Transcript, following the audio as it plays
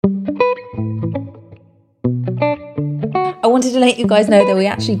wanted to let you guys know that we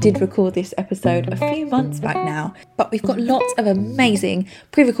actually did record this episode a few months back now, but we've got lots of amazing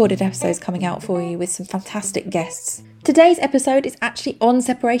pre-recorded episodes coming out for you with some fantastic guests. Today's episode is actually on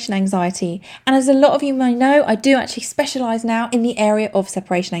separation anxiety, and as a lot of you may know, I do actually specialise now in the area of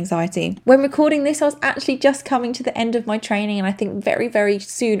separation anxiety. When recording this, I was actually just coming to the end of my training, and I think very, very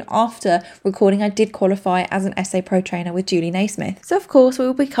soon after recording, I did qualify as an SA Pro trainer with Julie Naismith. So of course, we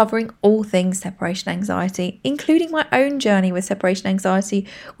will be covering all things separation anxiety, including my own journey with separation anxiety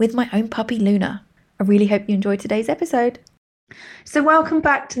with my own puppy Luna. I really hope you enjoyed today's episode. So welcome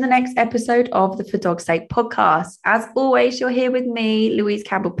back to the next episode of the For Dog's Sake podcast. As always, you're here with me, Louise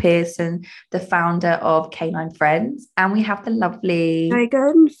Campbell-Pearson, the founder of Canine Friends, and we have the lovely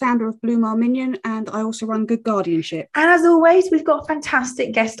Megan, founder of Blue Mile Minion, and I also run Good Guardianship. And as always, we've got a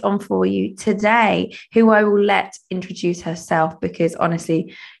fantastic guest on for you today, who I will let introduce herself because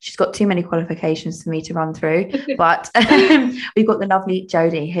honestly, she's got too many qualifications for me to run through. But we've got the lovely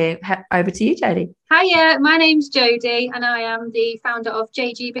Jodie here. Over to you, Jodie. Hiya, my name's Jodie and I am the founder of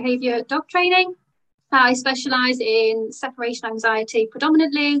JG Behaviour Dog Training. I specialise in separation anxiety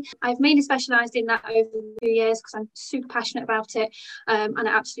predominantly. I've mainly specialised in that over a few years because I'm super passionate about it and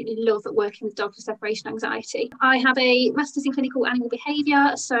I absolutely love working with dogs with separation anxiety. I have a Masters in Clinical Animal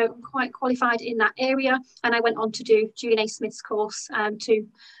Behaviour, so I'm quite qualified in that area, and I went on to do Julie Naismith's course to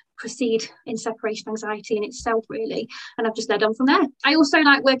proceed in separation anxiety in itself, really, and I've just led on from there. I also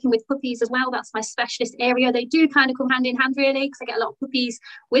like working with puppies as well. That's my specialist area. They do kind of come hand in hand, really, because I get a lot of puppies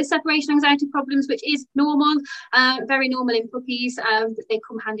with separation anxiety problems, which is normal, very normal in puppies, but they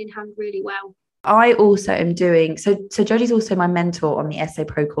come hand in hand really well. I also am doing, so Jodie's also my mentor on the SA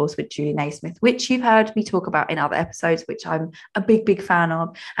Pro course with Julie Naismith, which you've heard me talk about in other episodes, which I'm a big fan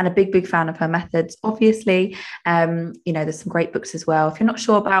of, and a big fan of her methods, obviously. There's some great books as well. If you're not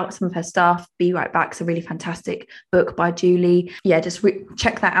sure about some of her stuff, Be Right Back's a really fantastic book by Julie. Yeah, just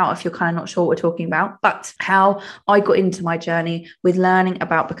check that out if you're kind of not sure what we're talking about. But how I got into my journey with learning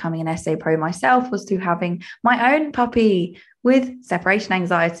about becoming an SA Pro myself was through having my own puppy with separation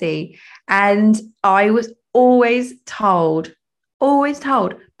anxiety. And I was always told,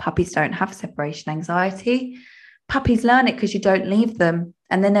 puppies don't have separation anxiety. Puppies learn it because you don't leave them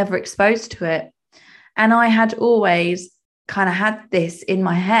and they're never exposed to it. And I had always kind of had this in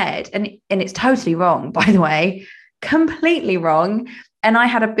my head, and it's totally wrong, by the way, completely wrong. And I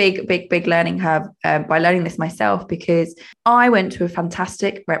had a big learning curve by learning this myself, because I went to a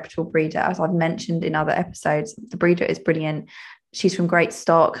fantastic reputable breeder, as I've mentioned in other episodes. The breeder is brilliant. She's from great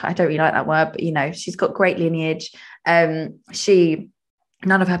stock. I don't really like that word, but she's got great lineage. None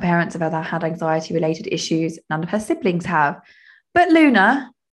of her parents have ever had anxiety related issues. None of her siblings have. But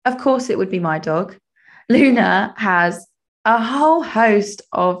Luna, of course it would be my dog. Luna has a whole host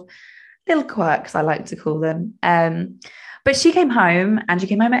of little quirks, I like to call them. But she came home at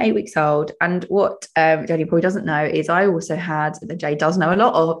 8 weeks old. And what Jodie probably doesn't know is I also had, that Jay does know a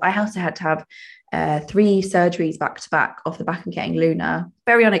lot of, I also had to have 3 surgeries back to back off the back of getting Luna,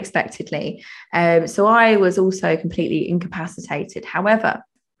 very unexpectedly. So I was also completely incapacitated. However,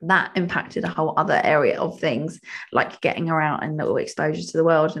 that impacted a whole other area of things, like getting her out and little exposure to the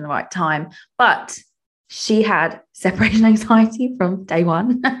world in the right time. But she had separation anxiety from day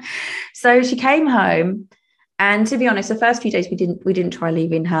one. So she came home. And to be honest, the first few days we didn't try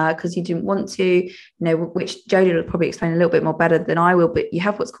leaving her because you didn't want to, which Jodie will probably explain a little bit more better than I will, but you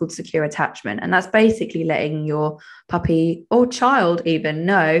have what's called secure attachment. And that's basically letting your puppy or child even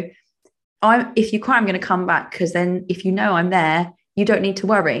know, if you cry, I'm going to come back, because then if you know I'm there, you don't need to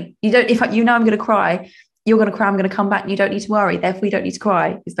worry. If I'm going to cry, you're going to cry, I'm going to come back, and you don't need to worry. Therefore, you don't need to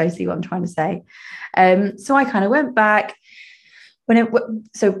cry, is basically what I'm trying to say. So I kind of went back.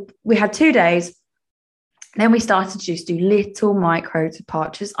 So we had 2 days. Then we started to just do little micro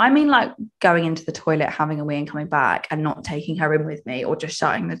departures. I mean, like going into the toilet, having a wee and coming back and not taking her in with me, or just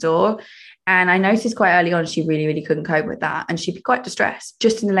shutting the door. And I noticed quite early on, she really, really couldn't cope with that. And she'd be quite distressed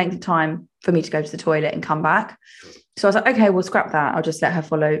just in the length of time for me to go to the toilet and come back. So I was like, okay, we'll scrap that. I'll just let her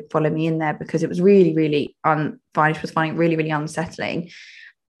follow me in there, because it was really, really she was finding it really, really unsettling.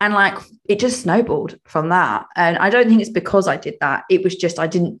 And it just snowballed from that. And I don't think it's because I did that. It was just,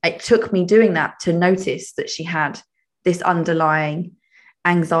 it took me doing that to notice that she had this underlying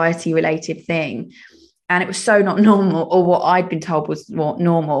anxiety related thing. And it was so not normal, or what I'd been told was more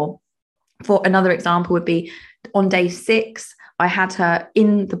normal. For another example would be on day 6, I had her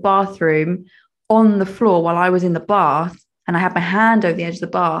in the bathroom on the floor while I was in the bath, and I had my hand over the edge of the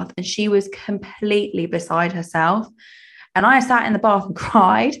bath, and she was completely beside herself. And I sat in the bath and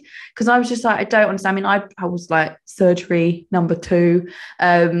cried because I was just like, I don't understand. I mean, I was like surgery number 2.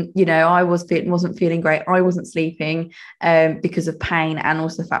 You know, I wasn't feeling great. I wasn't sleeping because of pain, and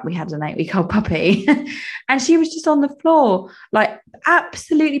also the fact we had an 8-week-old puppy. And she was just on the floor, like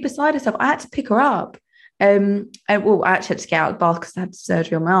absolutely beside herself. I had to pick her up. And well, I actually had to get out of the bath because I had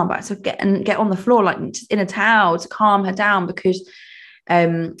surgery on my arm, but I had to get on the floor, like just in a towel to calm her down, because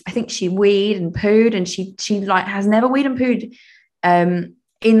I think she weed and pooed, and she like has never weed and pooed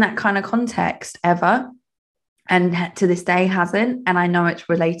in that kind of context ever, and to this day hasn't. And I know it's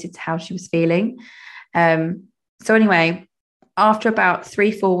related to how she was feeling. So anyway, after about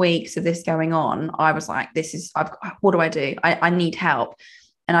 3-4 weeks of this going on, I was like, what do I do? I need help.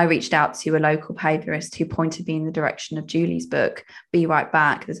 And I reached out to a local behaviourist who pointed me in the direction of Julie's book, Be Right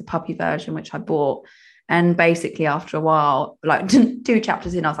Back. There's a puppy version, which I bought. And basically after a while, like 2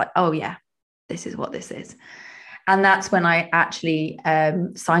 chapters in, I was like, oh yeah, this is what this is. And that's when I actually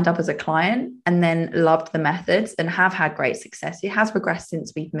signed up as a client, and then loved the methods and have had great success. It has regressed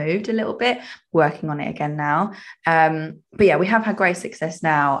since we've moved a little bit, working on it again now. But yeah, we have had great success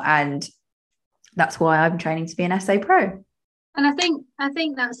now. And that's why I'm training to be an SA Pro. And I think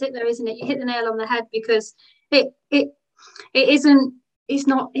that's it, though, isn't it? You hit the nail on the head, because it's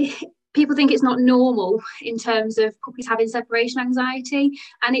not people think it's not normal in terms of puppies having separation anxiety,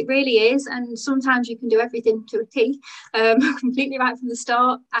 and it really is. And sometimes you can do everything to a T, completely right from the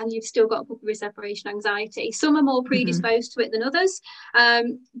start, and you've still got a puppy with separation anxiety. Some are more predisposed to it than others.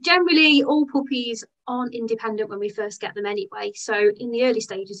 Generally, all puppies aren't independent when we first get them anyway. So in the early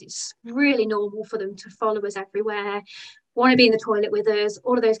stages, it's really normal for them to follow us everywhere, want to be in the toilet with us,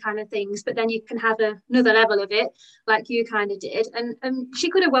 all of those kind of things. But then you can have another level of it, like you kind of did. And she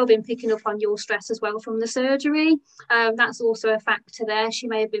could have well been picking up on your stress as well from the surgery. That's also a factor there. She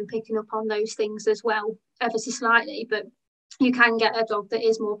may have been picking up on those things as well, ever so slightly. But you can get a dog that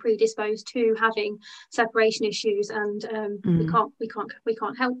is more predisposed to having separation issues, and we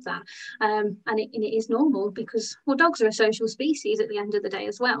can't help that. And it is normal, because, well, dogs are a social species at the end of the day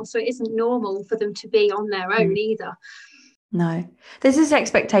as well. So it isn't normal for them to be on their own either. No, there's this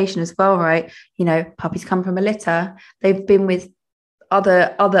expectation as well, right? You know, puppies come from a litter. They've been with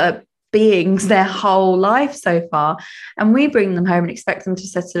other beings their whole life so far, and we bring them home and expect them to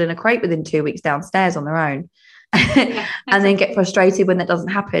settle in a crate within 2 weeks downstairs on their own. Yeah, and then get frustrated when that doesn't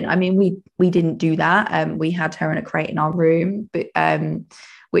happen. I mean, we didn't do that. We had her in a crate in our room, but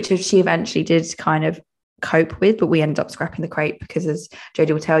which she eventually did kind of cope with, but we ended up scrapping the crate because, as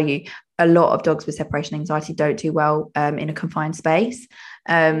Jodie will tell you, a lot of dogs with separation anxiety don't do well in a confined space.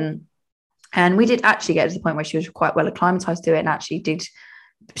 And we did actually get to the point where she was quite well acclimatized to it, and actually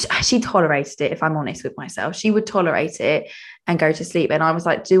she tolerated it. If I'm honest with myself, she would tolerate it and go to sleep. And I was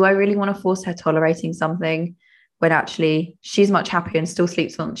like, do I really want to force her tolerating something when actually she's much happier and still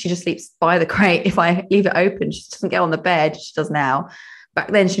sleeps she just sleeps by the crate. If I leave it open, she doesn't get on the bed. She does now.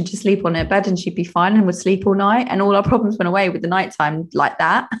 Back then, she'd just sleep on her bed and she'd be fine and would sleep all night, and all our problems went away with the nighttime like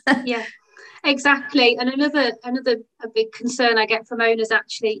that. Yeah, exactly. And another big concern I get from owners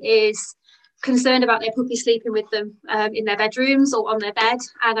actually is concerned about their puppy sleeping with them in their bedrooms or on their bed.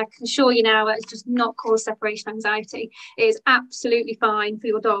 And I can assure you now, it's just not cause separation anxiety. It is absolutely fine for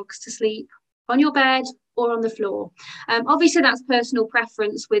your dogs to sleep on your bed or on the floor. Obviously, that's personal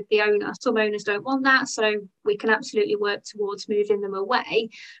preference with the owner. Some owners don't want that, so we can absolutely work towards moving them away.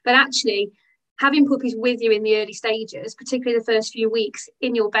 But actually, having puppies with you in the early stages, particularly the first few weeks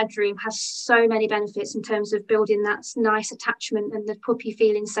in your bedroom, has so many benefits in terms of building that nice attachment and the puppy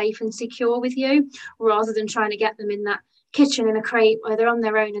feeling safe and secure with you, rather than trying to get them in that kitchen in a crate where they're on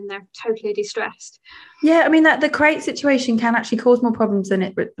their own and they're totally distressed. Yeah, I mean, that the crate situation can actually cause more problems than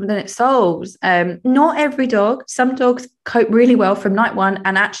it solves. Not every dog. Some dogs cope really well from night one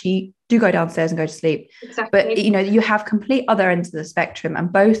and actually do go downstairs and go to sleep. Exactly. But you have complete other ends of the spectrum,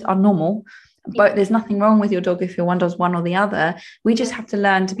 and both are normal. But there's nothing wrong with your dog if your one does one or the other. We just have to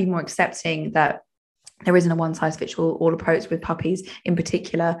learn to be more accepting that there isn't a one-size-fits-all approach with puppies in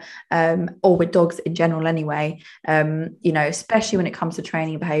particular, or with dogs in general anyway, especially when it comes to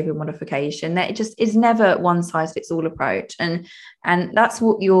training and behavior modification. That it just is never one-size-fits-all approach. And that's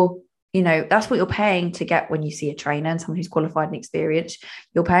what that's what you're paying to get when you see a trainer and someone who's qualified and experienced.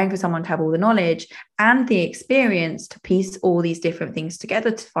 You're paying for someone to have all the knowledge and the experience to piece all these different things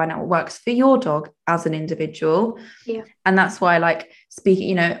together to find out what works for your dog as an individual. Yeah. And that's why, like,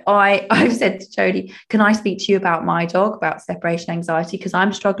 speaking, I've said to Jodie, can I speak to you about my dog, about separation anxiety? Because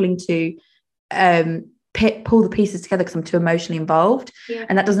I'm struggling to pull the pieces together because I'm too emotionally involved. Yeah.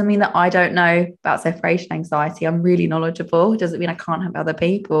 And that doesn't mean that I don't know about separation anxiety. I'm really knowledgeable. It doesn't mean I can't help other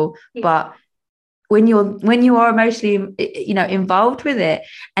people. Yeah. But when you are emotionally, you know, involved with it,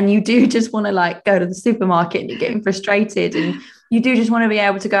 and you do just want to like go to the supermarket and you're getting frustrated, and you do just want to be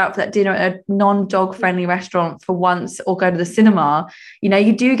able to go out for that dinner at a non-dog friendly restaurant for once, or go to the cinema, you know,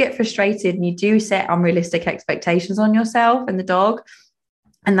 you do get frustrated and you do set unrealistic expectations on yourself and the dog.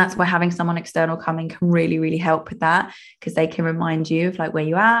 And that's where having someone external coming can really, really help with that, because they can remind you of like where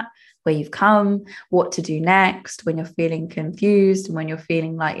you're at, where you've come, what to do next when you're feeling confused, and when you're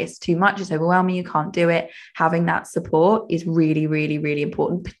feeling like it's too much, it's overwhelming, you can't do it. Having that support is really, really, really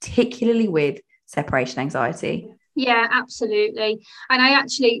important, particularly with separation anxiety. Yeah, absolutely. And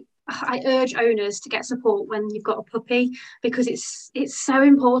I urge owners to get support when you've got a puppy, because it's so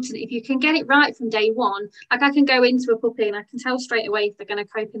important. If you can get it right from day one, like I can go into a puppy and I can tell straight away if they're going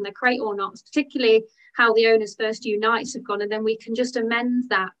to cope in the crate or not, particularly how the owner's first few nights have gone, and then we can just amend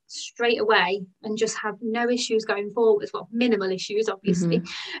that straight away and just have no issues going forward. Well, minimal issues, obviously.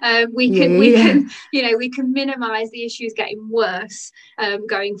 We can minimize the issues getting worse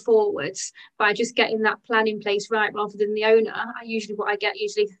going forwards by just getting that plan in place right, rather than the owner. What I get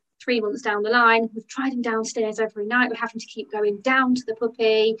usually 3 months down the line, we've tried him downstairs every night, we're having to keep going down to the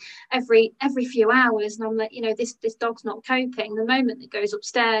puppy every few hours, and I'm like, you know, this dog's not coping. The moment it goes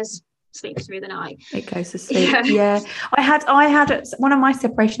upstairs, sleeps through the night, it goes to sleep. Yeah. I had one of my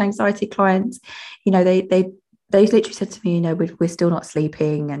separation anxiety clients, you know, they literally said to me, you know, we're still not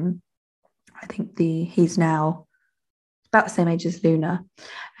sleeping, and I think he's now about the same age as Luna,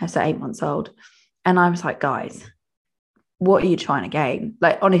 so 8 months old, and I was like, guys, what are you trying to gain?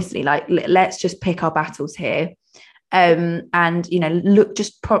 Like, honestly, like, let's just pick our battles here, and you know, look,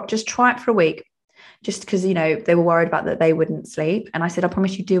 just try it for a week. Just because, you know, they were worried about that they wouldn't sleep. And I said, I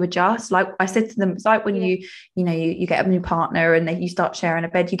promise you do adjust. Like I said to them, it's like when you get a new partner and you start sharing a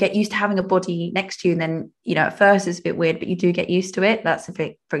bed, you get used to having a body next to you. And then, you know, at first it's a bit weird, but you do get used to it. That's if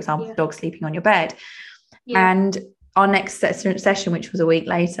it, for example, dog sleeping on your bed. And our next session, which was a week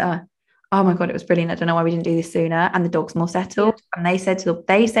later, oh my God, it was brilliant. I don't know why we didn't do this sooner. And the dog's more settled. And they said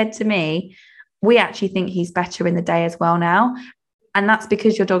to me, we actually think he's better in the day as well now. And that's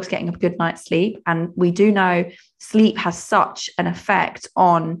because your dog's getting a good night's sleep. And we do know sleep has such an effect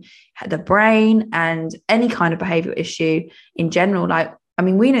on the brain and any kind of behavioral issue in general. Like, I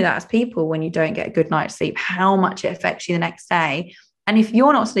mean, we know that as people, when you don't get a good night's sleep, how much it affects you the next day. And if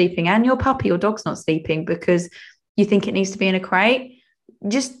you're not sleeping and your puppy or dog's not sleeping because you think it needs to be in a crate,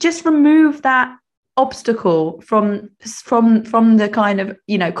 just remove that obstacle from the kind of,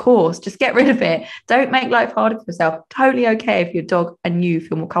 you know, course. Just get rid of it. Don't make life harder for yourself. Totally okay if your dog and you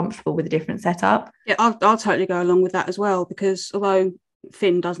feel more comfortable with a different setup. Yeah, I'll totally go along with that as well, because although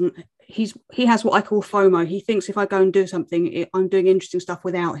Finn doesn't, he has what I call FOMO. He thinks if I go and do something, I'm doing interesting stuff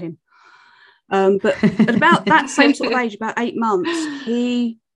without him. But at about that same sort of age, about 8 months,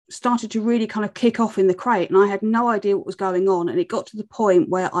 he started to really kind of kick off in the crate, and I had no idea what was going on. And it got to the point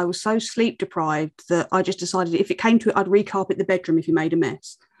where I was so sleep deprived that I just decided if it came to it, I'd recarpet the bedroom if he made a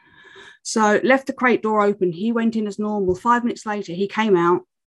mess. So left the crate door open. He went in as normal. 5 minutes later, he came out,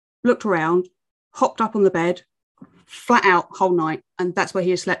 looked around, hopped up on the bed, flat out whole night, and that's where he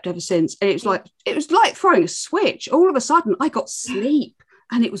has slept ever since. And it was like throwing a switch. All of a sudden, I got sleep,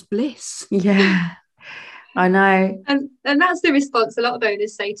 and it was bliss. Yeah. I know. And that's the response a lot of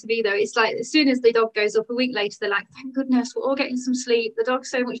owners say to me, though. It's like as soon as the dog goes up, a week later, they're like, thank goodness, we're all getting some sleep. The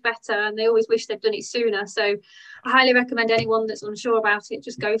dog's so much better, and they always wish they'd done it sooner. So I highly recommend anyone that's unsure about it,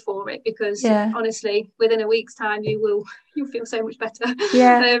 just go for it, because honestly, within a week's time, you'll feel so much better.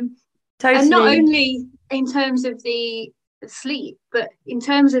 Yeah, totally. And not only in terms of the sleep, but in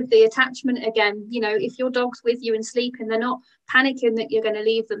terms of the attachment again, you know, if your dog's with you and sleeping, they're not panicking that you're going to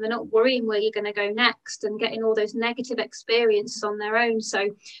leave them, they're not worrying where you're going to go next and getting all those negative experiences on their own. So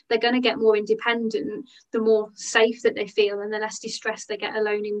they're going to get more independent the more safe that they feel, and the less distress they get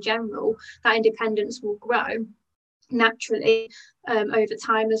alone in general. That independence will grow naturally over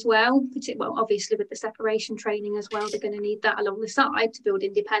time as well. Obviously with the separation training as well, they're going to need that along the side to build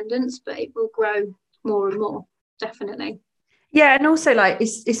independence, but it will grow more and more, definitely. Yeah, and also like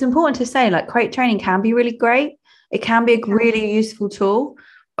it's important to say, like, crate training can be really great. It can be a really useful tool,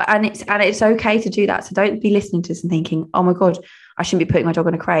 and it's okay to do that. So don't be listening to this and thinking, oh my God, I shouldn't be putting my dog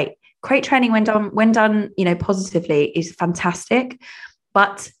on a crate. Crate training, when done, you know, positively, is fantastic,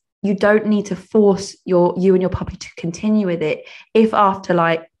 but you don't need to force you and your puppy to continue with it if after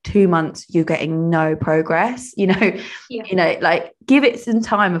like 2 months you're getting no progress. You know, like, give it some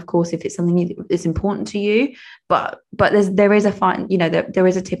time, of course, if it's something that's important to you, but there is a fine, you know, there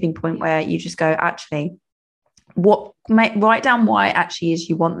is a tipping point where you just go, actually, write down why it actually is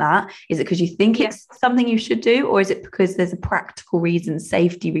you want that. Is it because you think it's something you should do, or is it because there's a practical reason,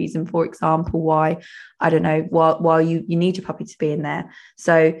 safety reason, for example, why, I don't know, while you need your puppy to be in there?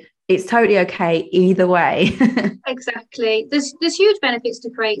 So it's totally okay either way. Exactly. There's huge benefits to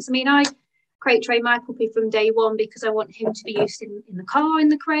crates. I mean, I crate train my puppy from day one because I want him to be used in the car in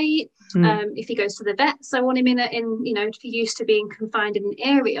the crate. If he goes to the vets, I want him in to be used to being confined in an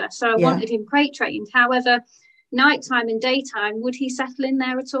area. So I wanted him crate trained. However, nighttime and daytime, would he settle in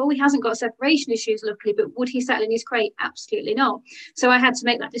there at all? He hasn't got separation issues, luckily, but would he settle in his crate? Absolutely not. So I had to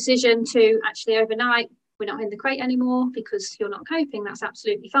make that decision to actually overnight, we're not in the crate anymore because you're not coping. That's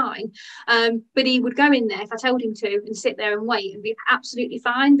absolutely fine. But he would go in there if I told him to and sit there and wait and be absolutely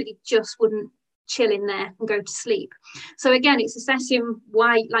fine, but he just wouldn't chill in there and go to sleep. So again, it's assessing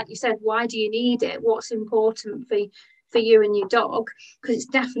why, like you said, why do you need it? What's important for you and your dog? Because it's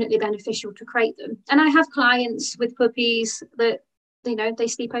definitely beneficial to crate them. And I have clients with puppies that, they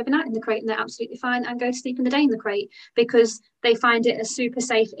sleep overnight in the crate and they're absolutely fine, and go to sleep in the day in the crate because they find it a super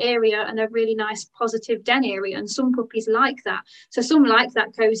safe area and a really nice positive den area. And some puppies like that. So some like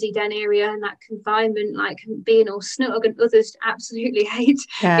that cozy den area and that confinement, like being all snug, and others absolutely hate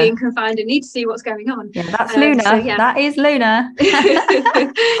being confined and need to see what's going on. Yeah, that's Luna. So, that is Luna.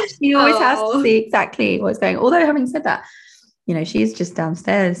 She always has to see exactly what's going on. Although having said that, she's just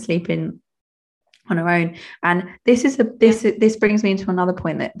downstairs sleeping on her own. And this brings me into another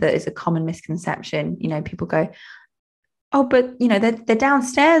point that is a common misconception. People go, oh, but they're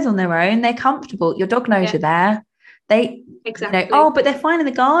downstairs on their own, they're comfortable, your dog knows you're there. Exactly. Oh, but they're fine in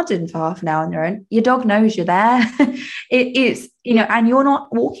the garden for half an hour on their own. Your dog knows you're there. It is, and you're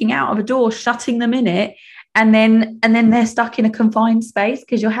not walking out of a door shutting them in it, and then they're stuck in a confined space,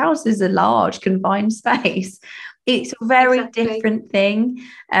 because your house is a large confined space. It's a very different thing.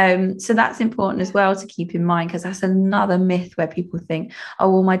 So that's important as well to keep in mind, because that's another myth where people think, oh,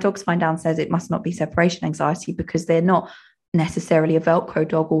 well, my dog's fine downstairs, it must not be separation anxiety, because they're not necessarily a Velcro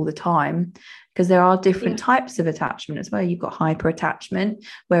dog all the time, because there are different types of attachment as well. You've got hyper attachment,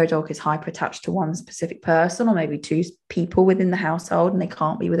 where a dog is hyper attached to one specific person or maybe two people within the household and they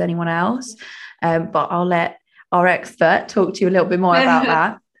can't be with anyone else. But I'll let our expert talk to you a little bit more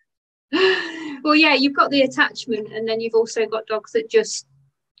about that. Well, yeah, you've got the attachment, and then you've also got dogs that just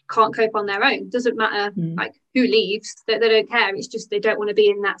can't cope on their own. Doesn't matter like who leaves, they don't care. It's just they don't want to be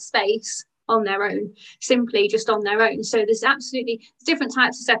in that space on their own, simply just on their own. So there's different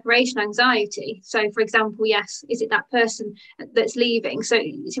types of separation anxiety. So for example, yes, is it that person that's leaving? So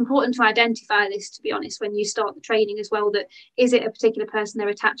it's important to identify this, to be honest, when you start the training as well, that is it a particular person they're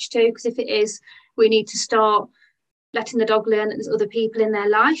attached to? Because if it is, we need to start letting the dog learn that there's other people in their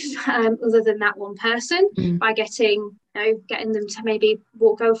life other than that one person, by getting them to maybe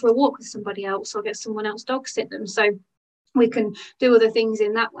go for a walk with somebody else, or get someone else dog sit them. So we can do other things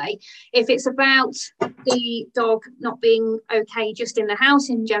in that way. If it's about the dog not being okay just in the house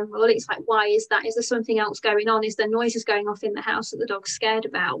in general, it's like, why is that? Is there something else going on? Is there noises going off in the house that the dog's scared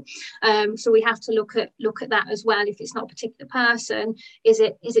about? So we have to look at that as well. If it's not a particular person, is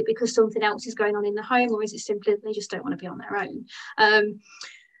it because something else is going on in the home, or is it simply they just don't want to be on their own?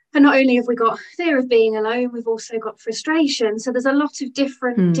 And not only have we got fear of being alone, we've also got frustration. So there's a lot of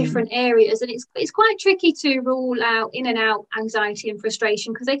different areas, and it's quite tricky to rule out in and out anxiety and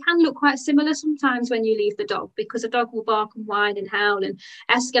frustration, because they can look quite similar sometimes when you leave the dog, because a dog will bark and whine and howl and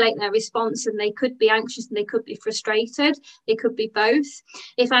escalate their response, and they could be anxious and they could be frustrated. It could be both.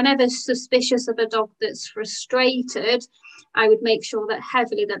 If I'm ever suspicious of a dog that's frustrated, I would make sure that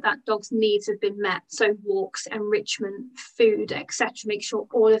heavily that dog's needs have been met. So walks, enrichment, food, etc. Make sure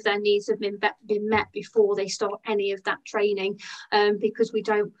all of their needs have been met before they start any of that training, because we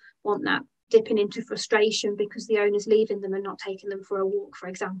don't want that dipping into frustration because the owner's leaving them and not taking them for a walk, for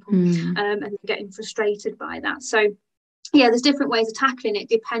example, and getting frustrated by that. So yeah, there's different ways of tackling it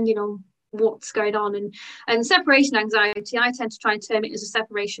depending on what's going on. And separation anxiety, I tend to try and term it as a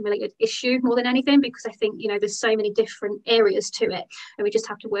separation related issue more than anything, because I think there's so many different areas to it, and we just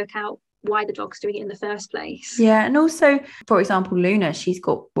have to work out why the dog's doing it in the first place. Yeah. And also, for example, Luna, she's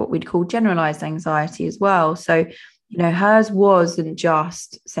got what we'd call generalized anxiety as well. So hers wasn't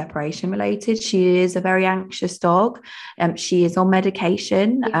just separation related. She is a very anxious dog. She is on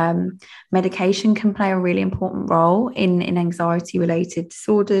medication. Medication can play a really important role in anxiety related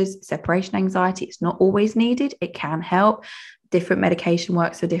disorders, separation anxiety. It's not always needed. It can help. Different medication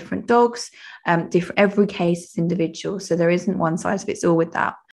works for different dogs. Every case is individual. So there isn't one size fits all with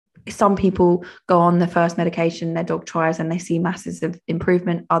that. Some people go on the first medication their dog tries and they see masses of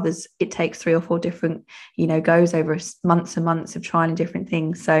improvement. Others, it takes 3 or 4 different, goes over months and months of trying different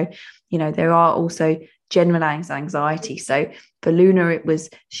things. So, there are also generalized anxiety. So for Luna,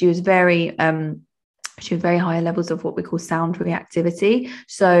 she was very high levels of what we call sound reactivity.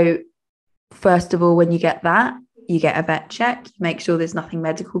 So first of all, when you get that, you get a vet check, you make sure there's nothing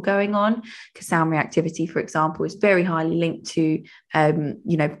medical going on, because sound reactivity, for example, is very highly linked to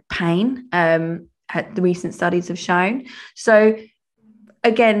pain. The recent studies have shown. So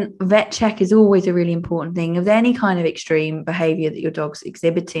again, vet check is always a really important thing of any kind of extreme behavior that your dog's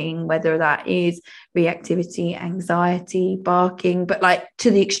exhibiting, whether that is reactivity, anxiety, barking, but like to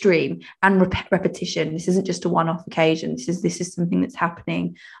the extreme, and repetition. This isn't just a one-off occasion. This is something that's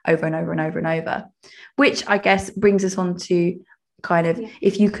happening over and over and over and over, which I guess brings us on to kind of,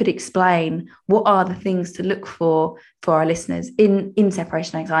 if you could explain what are the things to look for our listeners in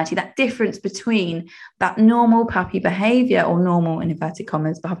separation anxiety, that difference between that normal puppy behavior, or normal in inverted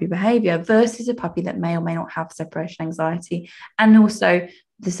commas puppy behavior, versus a puppy that may or may not have separation anxiety, and also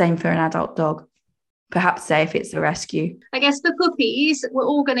the same for an adult dog, perhaps say if it's a rescue. I guess for puppies, we're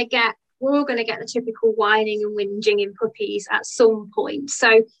all going to get the typical whining and whinging in puppies at some point.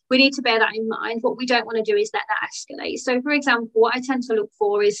 So we need to bear that in mind. What we don't want to do is let that escalate. So, for example, what I tend to look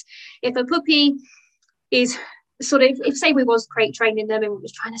for is if a puppy is sort of, if say we was crate training them and we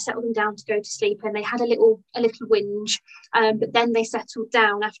was trying to settle them down to go to sleep, and they had a little whinge, but then they settled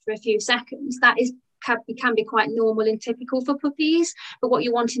down after a few seconds, that can be quite normal and typical for puppies. But what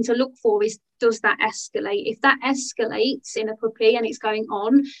you're wanting to look for is, does that escalate? If that escalates in a puppy and it's going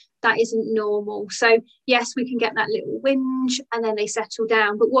on, that isn't normal. So yes, we can get that little whinge and then they settle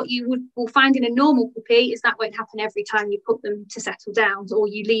down, but what you will find in a normal puppy is that won't happen every time you put them to settle down or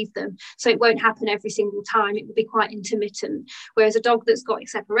you leave them. So it won't happen every single time. It will be quite intermittent. Whereas a dog that's got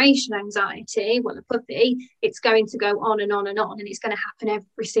separation anxiety, well, a puppy, it's going to go on and on and on, and it's going to happen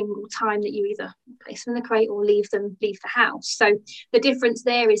every single time that you either place them in the crate or leave the house. So the difference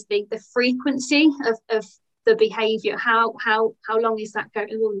there is the frequency of the behavior, how long is that going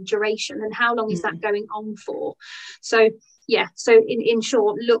on, the duration, and how long is that going on for. So in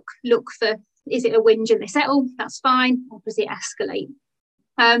short, look for, is it a whinge and they settle, that's fine, or does it escalate?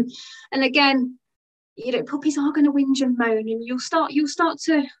 And again, puppies are going to whinge and moan, and you'll start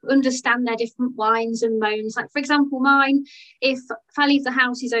to understand their different whines and moans. Like, for example, mine, if I leave the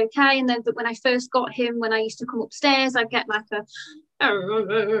house, he's okay, and then when I first got him, when I used to come upstairs, I'd get like a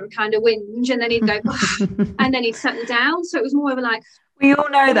kind of whinge, and then he'd go and then he'd settle down. So it was more of a like, we all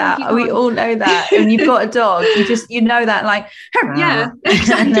know that. We all know that. When you've got a dog, you know that, like, yeah,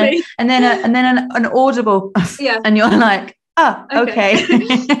 exactly. and then an audible, and you're like, oh, okay.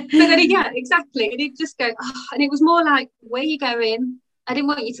 But then exactly, and he'd just go, and it was more like, where are you going? I didn't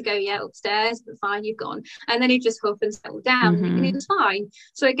want you to go yet upstairs, but fine, you've gone. And then he'd just huff and settle down, and it was fine.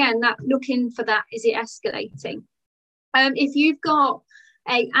 So again, that looking for that, is it escalating? If you've got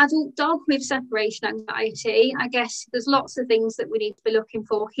an adult dog with separation anxiety, I guess there's lots of things that we need to be looking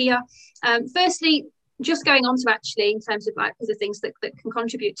for here. Firstly, just going on to actually in terms of like other things that can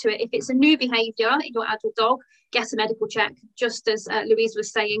contribute to it. If it's a new behaviour in your adult dog, get a medical check. Just as Louise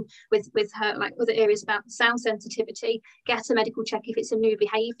was saying with her like other areas about sound sensitivity, get a medical check if it's a new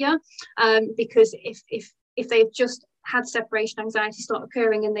behaviour, because if they've just had separation anxiety start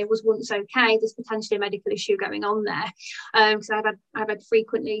occurring and they was once okay, there's potentially a medical issue going on there. Because I've had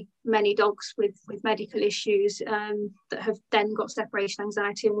frequently many dogs with medical issues that have then got separation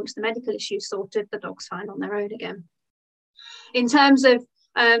anxiety, and once the medical issue is sorted, the dog's fine on their own again. In terms of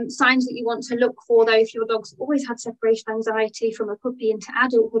signs that you want to look for, though, if your dog's always had separation anxiety from a puppy into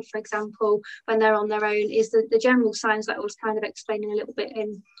adulthood, for example, when they're on their own, is the general signs that I was kind of explaining a little bit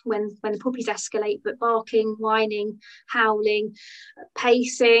in when the puppies escalate, but barking, whining, howling,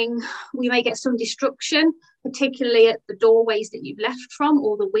 pacing. We may get some destruction, particularly at the doorways that you've left from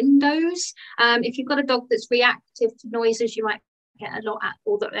or the windows. If you've got a dog that's reactive to noises, you might get a lot at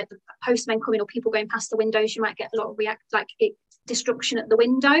the postmen coming or people going past the windows, you might get a lot of destruction at the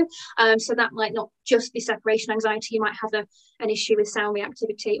window. So that might not just be separation anxiety, you might have an issue with sound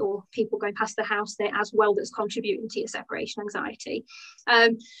reactivity or people going past the house there as well that's contributing to your separation anxiety.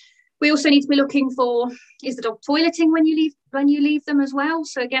 We also need to be looking for, is the dog toileting when you leave them as well?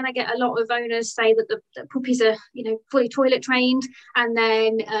 So again, I get a lot of owners say that the puppies are fully toilet trained, and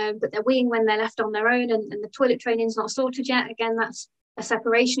then but they're weeing when they're left on their own, and the toilet training is not sorted yet. Again, that's a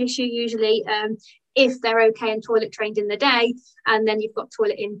separation issue usually. If they're okay and toilet trained in the day, and then you've got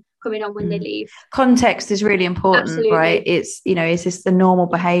toileting coming on when they leave. Context is really important. Absolutely. Right? It's, is this the normal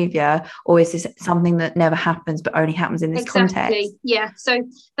behaviour, or is this something that never happens but only happens in this context? Yeah, so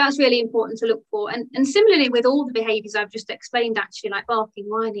that's really important to look for. And similarly with all the behaviours I've just explained, actually, like barking,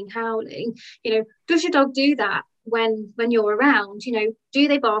 whining, howling, does your dog do that when you're around, do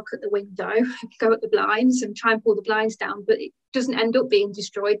they bark at the window, go at the blinds and try and pull the blinds down, but it doesn't end up being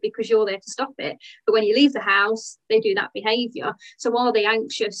destroyed because you're there to stop it. But when you leave the house, they do that behavior. So are they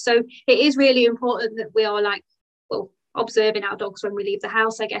anxious? So it is really important that we are observing our dogs when we leave the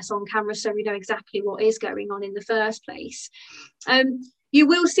house, I guess, on camera, so we know exactly what is going on in the first place. You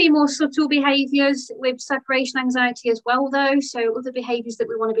will see more subtle behaviours with separation anxiety as well, though. So other behaviours that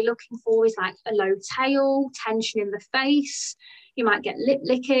we want to be looking for is like a low tail, tension in the face. You might get lip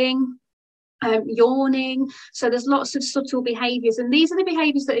licking, yawning. So there's lots of subtle behaviours. And these are the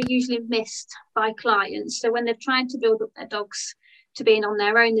behaviours that are usually missed by clients. So when they've tried to build up their dogs to being on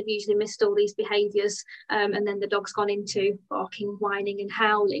their own, they've usually missed all these behaviours, and then the dog's gone into barking, whining and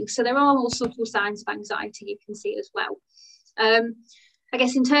howling. So there are more subtle signs of anxiety you can see as well. I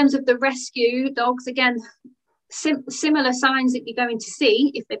guess in terms of the rescue dogs, again, similar signs that you're going to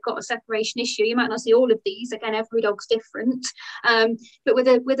see if they've got a separation issue. You might not see all of these. Again, every dog's different. But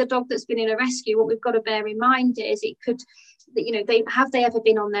with a dog that's been in a rescue, what we've got to bear in mind is it could, have they ever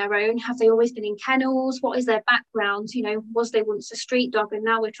been on their own? Have they always been in kennels? What is their background? Was they once a street dog and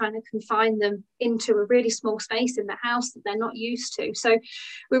now we're trying to confine them into a really small space in the house that they're not used to? So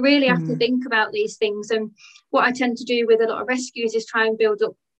we really have to think about these things. And what I tend to do with a lot of rescues is try and build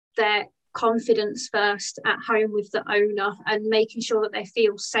up their confidence first at home with the owner, and making sure that they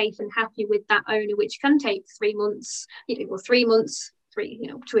feel safe and happy with that owner, which can take 3 months, 3 months,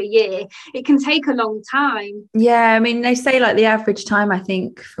 to a year. It can take a long time. Yeah, I mean, they say like the average time, I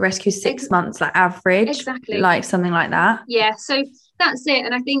think, for rescue 6 months, like average, exactly, like something like that. Yeah, so that's it.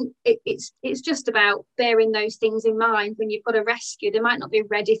 And I think it's just about bearing those things in mind when you've got a rescue. They might not be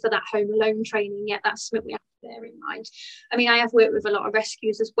ready for that home alone training yet. That's something we have to bear in mind. I mean, I have worked with a lot of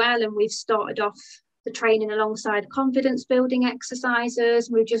rescues as well, and we've started off the training alongside confidence building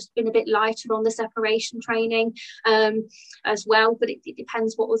exercises. We've just been a bit lighter on the separation training as well, but it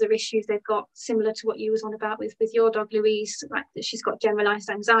depends what other issues they've got, similar to what you was on about with your dog Louise, like that she's got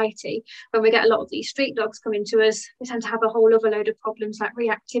generalized anxiety. When we get a lot of these street dogs coming to us, they tend to have a whole other load of problems like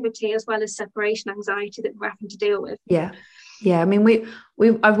reactivity as well as separation anxiety that we're having to deal with. Yeah, I mean,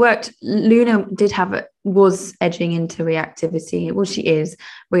 I've worked, Luna was edging into reactivity. Well, she is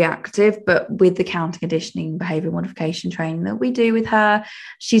reactive, but with the counter conditioning behavior modification training that we do with her,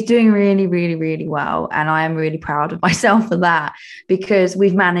 she's doing really, really, really well. And I am really proud of myself for that, because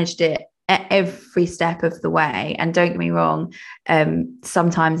we've managed it at every step of the way. And don't get me wrong,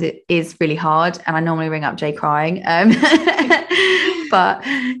 sometimes it is really hard, and I normally ring up Jay crying. But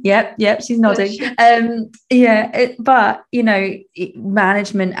yep, she's nodding. But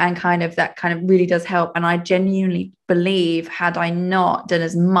management and that kind of really does help. And I genuinely believe, had I not done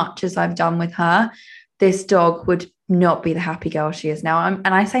as much as I've done with her, this dog would not be the happy girl she is now. And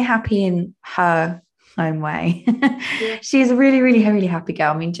I say happy in her own way. She's a really, really, really happy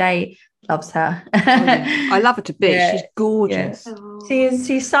girl. I mean, Jay loves her. I love her to bits. She's gorgeous.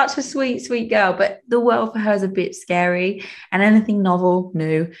 She's such a sweet girl, but the world for her is a bit scary, and anything novel,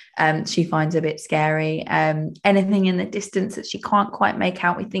 new, she finds a bit scary. Anything in the distance that she can't quite make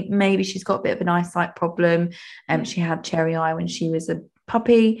out, we think maybe she's got a bit of an eyesight problem. She had cherry eye when she was a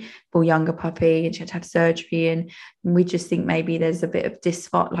puppy, or younger puppy, and she had to have surgery, and we just think maybe there's a bit of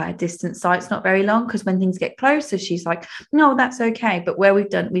a distant sight's not very long, because when things get closer, she's like, no, that's okay. But where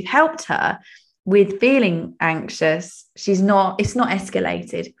we've helped her with feeling anxious, it's not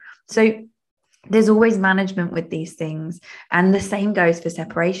escalated. So there's always management with these things, and the same goes for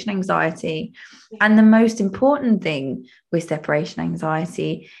separation anxiety. And the most important thing with separation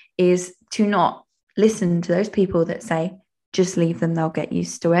anxiety is to not listen to those people that say, just leave them, they'll get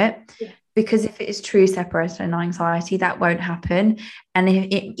used to it. Because if it is true separation anxiety, that won't happen. And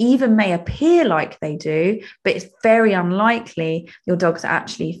it even may appear like they do, but it's very unlikely your dog's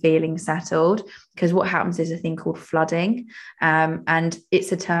actually feeling settled, because what happens is a thing called flooding. And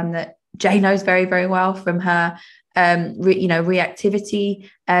it's a term that Jay knows very, very well from her reactivity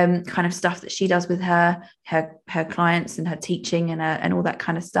kind of stuff that she does with her clients and her teaching and all that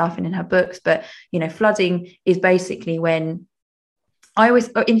kind of stuff, and in her books. But flooding is basically when,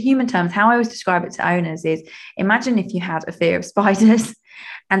 in human terms, how I always describe it to owners is, imagine if you had a fear of spiders,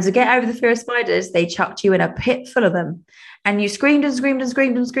 and to get over the fear of spiders, they chucked you in a pit full of them, and you screamed and screamed and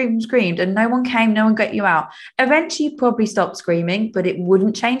screamed and screamed and screamed, and no one came, no one got you out. Eventually you probably stopped screaming, but it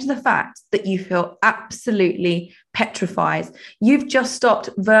wouldn't change the fact that you feel absolutely petrified. You've just stopped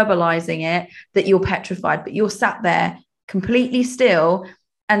verbalizing it, that you're petrified, but you're sat there completely still,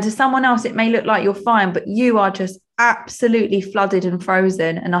 and to someone else it may look like you're fine, but you are just absolutely flooded and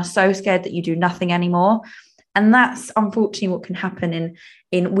frozen, and are so scared that you do nothing anymore. And that's unfortunately what can happen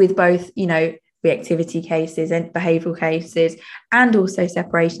in with both reactivity cases and behavioural cases, and also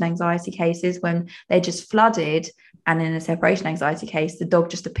separation anxiety cases when they're just flooded. And in a separation anxiety case, the dog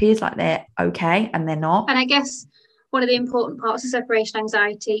just appears like they're okay and they're not. And I guess one of the important parts of separation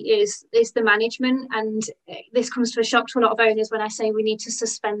anxiety is the management. And this comes to a shock to a lot of owners when I say we need to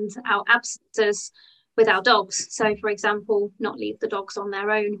suspend our absences with our dogs. So, for example, not leave the dogs on their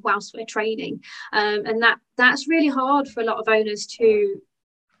own whilst we're training. And that's really hard for a lot of owners to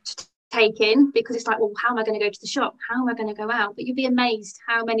take in, because it's like, well, how am I going to go to the shop? How am I going to go out? But you'd be amazed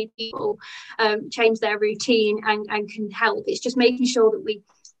how many people change their routine and can help. It's just making sure that we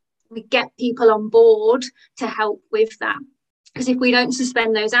get people on board to help with that. Because if we don't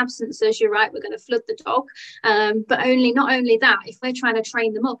suspend those absences, you're right, we're going to flood the dog. But not only that, if we're trying to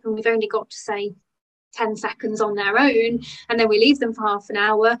train them up and we've only got to say 10 seconds on their own, and then we leave them for half an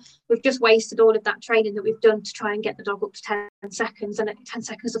hour, we've just wasted all of that training that we've done to try and get the dog up to 10 seconds. And 10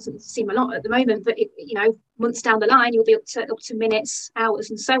 seconds doesn't seem a lot at the moment, but months down the line you'll be up to minutes, hours,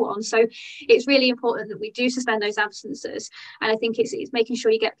 and so on. So it's really important that we do suspend those absences, and I think it's making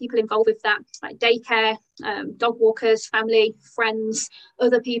sure you get people involved with that, like daycare, dog walkers, family, friends,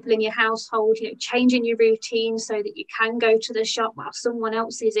 other people in your household, changing your routine so that you can go to the shop while someone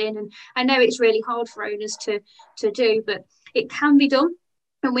else is in. And I know it's really hard for owners to do, but it can be done.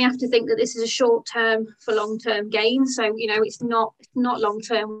 And we have to think that this is a short term for long term gain. So it's not long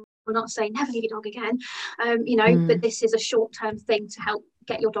term. We're not saying never leave your dog again, but this is a short term thing to help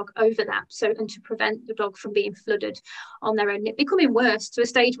get your dog over that, and to prevent the dog from being flooded on their own, it becoming worse to a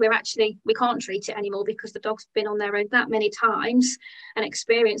stage where actually we can't treat it anymore because the dog's been on their own that many times and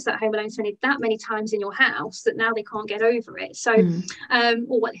experienced that home alone that many times in your house that now they can't get over it. So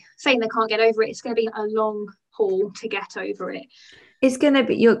saying they can't get over it, it's going to be a long haul to get over it. It's going to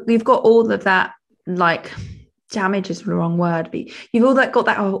be, you've got all of that, like, damage is the wrong word, but you've all got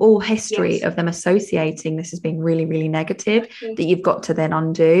that whole history of them associating this as being really, really negative that you've got to then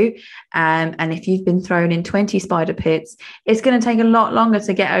undo. And if you've been thrown in 20 spider pits, it's going to take a lot longer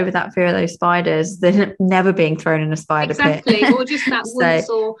to get over that fear of those spiders than never being thrown in a spider pit. Or just that once,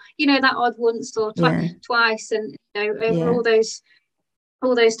 or that odd once or twice, and over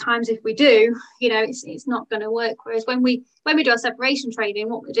all those times, if we do, it's not going to work. Whereas when we do our separation training,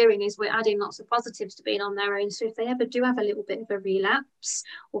 what we're doing is we're adding lots of positives to being on their own. So if they ever do have a little bit of a relapse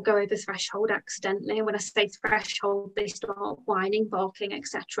or go over threshold accidentally, and when I say threshold, they start whining, barking,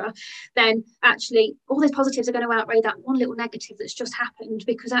 etc., then actually all those positives are going to outweigh that one little negative that's just happened,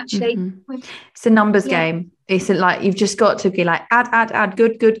 because actually it's a numbers game. It's like you've just got to be like add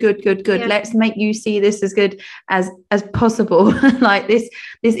good. Let's make you see this as good as possible. Like this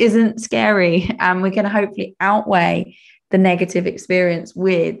isn't scary, and we're going to hopefully outweigh the negative experience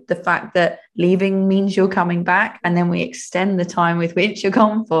with the fact that leaving means you're coming back, and then we extend the time with which you're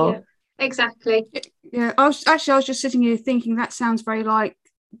gone for. Exactly. I was just sitting here thinking that sounds very like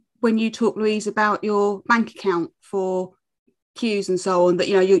when you talk, Louise, about your bank account for queues and so on, that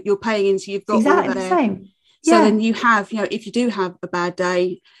you're paying in, so you've got exactly all the there. same. So then you have, if you do have a bad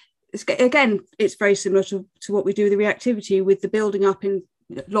day, it's very similar to what we do with the reactivity, with the building up in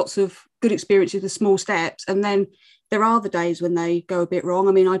lots of good experiences, the small steps, and then there are the days when they go a bit wrong.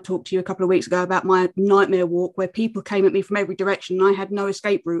 I mean, I talked to you a couple of weeks ago about my nightmare walk where people came at me from every direction and I had no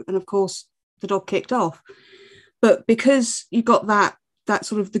escape route, and of course the dog kicked off. But because you got that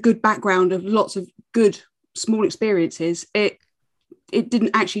sort of the good background of lots of good small experiences, it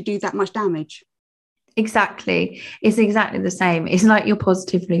didn't actually do that much damage. Exactly. It's exactly the same. It's like you're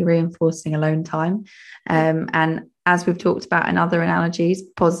positively reinforcing alone time. And as we've talked about in other analogies,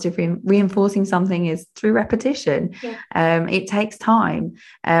 positive reinforcing something is through repetition. It takes time.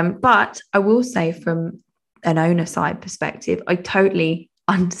 But I will say, from an owner side perspective, I totally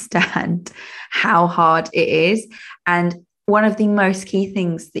understand how hard it is. And one of the most key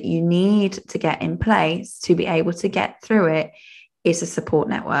things that you need to get in place to be able to get through it is a support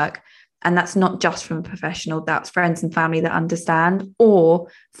network. And that's not just from a professional, that's friends and family that understand, or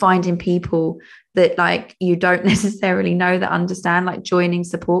finding people that like you don't necessarily know that understand, like joining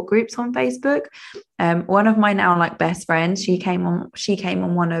support groups on Facebook. One of my now like best friends, she came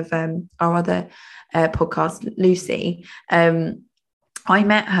on one of our other podcasts, Lucy. I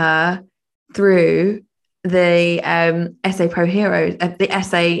met her through the SA Pro Heroes, the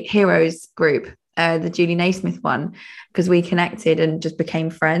SA Heroes group. The Julie Naismith one, because we connected and just became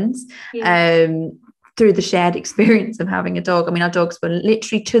friends through the shared experience of having a dog. I mean, our dogs were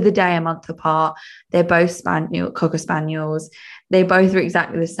literally to the day a month apart. They're both Cocker Spaniels. they both were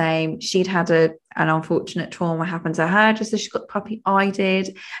exactly the same. She'd had an unfortunate trauma happen to her just as she got the puppy. I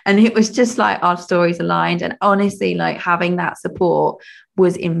did. And it was just like our stories aligned. And honestly, like having that support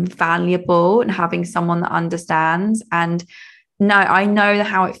was invaluable, and having someone that understands. And no, I know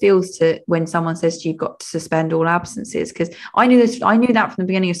how it feels to when someone says to you, you've got to suspend all absences, because I knew that from the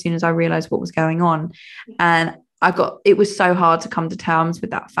beginning as soon as I realized what was going on. And it was so hard to come to terms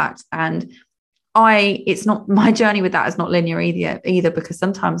with that fact. And it's not, my journey with that is not linear either, because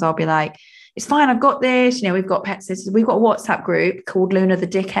sometimes I'll be like, it's fine, I've got this, we've got pet sitters, we've got a WhatsApp group called Luna the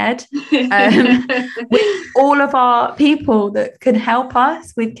Dickhead, with all of our people that can help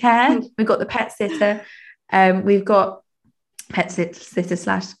us with care. We've got the pet sitter, we've got pet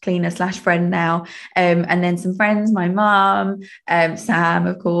sitter / cleaner / friend now, and then some friends, my mum, Sam,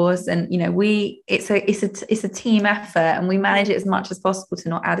 of course, and it's a team effort, and we manage it as much as possible to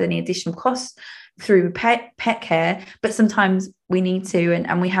not add any additional costs through pet care, but sometimes we need to,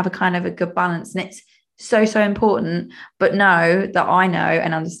 and we have a kind of a good balance, and it's so important. But know that I know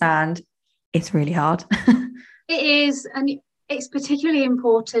and understand it's really hard. It is, and it's particularly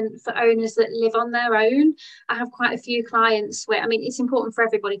important for owners that live on their own. I have quite a few clients where, it's important for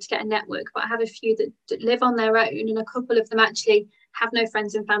everybody to get a network, but I have a few that live on their own, and a couple of them actually have no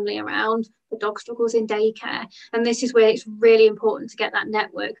friends and family around. The dog struggles in daycare. And this is where it's really important to get that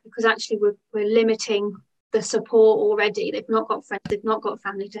network, because actually we're limiting the support already. They've not got friends, they've not got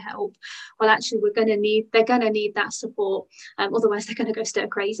family to help. Well, actually they're going to need that support. Otherwise they're going to go stir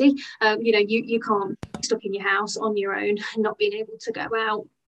crazy. You can't be stuck in your house on your own and not being able to go out.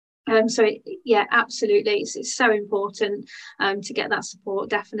 Absolutely, it's so important to get that support,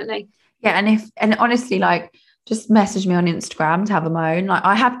 definitely. Yeah, and honestly, like, just message me on Instagram to have a moan. Like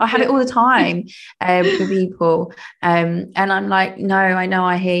I have it all the time with people, and I'm like, no, I know,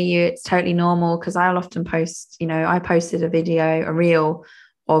 I hear you, it's totally normal, because I'll often post, I posted a reel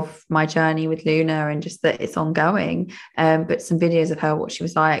of my journey with Luna, and just that it's ongoing, but some videos of her, what she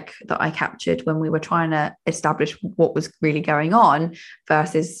was like, that I captured when we were trying to establish what was really going on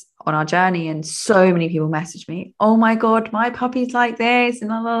versus on our journey. And so many people messaged me, oh my god, my puppy's like this, and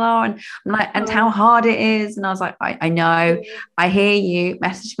la la la, and I'm like, and how hard it is. And I was like, I know, I hear you,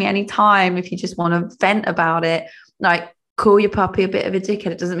 message me anytime if you just want to vent about it. Like, call your puppy a bit of a dickhead,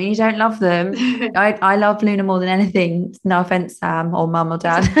 it doesn't mean you don't love them. I love Luna more than anything, no offense Sam or mum or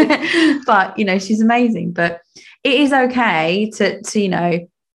dad, but she's amazing. But it is okay to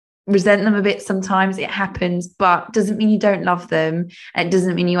resent them a bit sometimes. It happens, but doesn't mean you don't love them, and it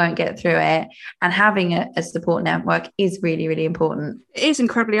doesn't mean you won't get through it. And having a support network is really, really important. It is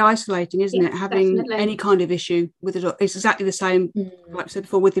incredibly isolating, isn't it? Having definitely any kind of issue with it, it's exactly the same, like I said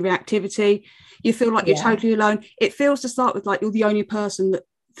before, with the reactivity. You feel like you're totally alone. It feels to start with like you're the only person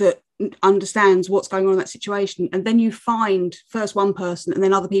that understands what's going on in that situation, and then you find first one person and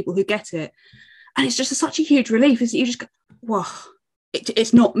then other people who get it, and it's just such a huge relief, isn't it? You just go, whoa,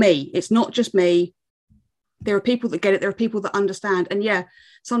 it's not me, it's not just me. There are people that get it, there are people that understand. And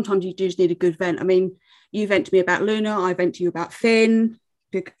sometimes you do just need a good vent. You vent to me about Luna, I vent to you about Finn.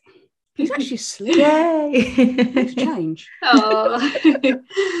 He's actually asleep. Yay. It's change.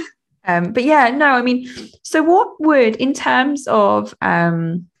 So what would, in terms of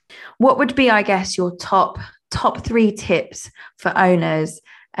what would be, I guess, your top 3 tips for owners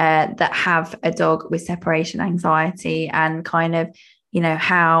that have a dog with separation anxiety, and kind of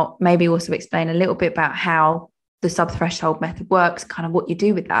how, maybe also explain a little bit about how the sub-threshold method works, kind of what you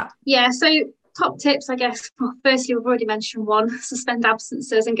do with that? So top tips, I guess, well, firstly, we've already mentioned one, suspend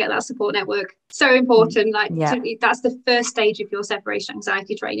absences and get that support network. So important. That's the first stage of your separation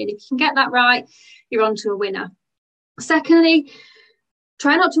anxiety training. If you can get that right, you're on to a winner. Secondly,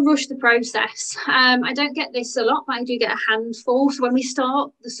 try not to rush the process. I don't get this a lot, but I do get a handful. So when we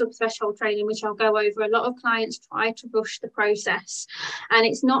start the sub-threshold training, which I'll go over, a lot of clients try to rush the process. And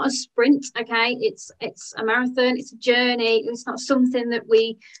it's not a sprint, okay? It's a marathon, it's a journey. It's not something that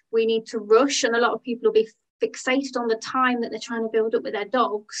we need to rush. And a lot of people will be fixated on the time that they're trying to build up with their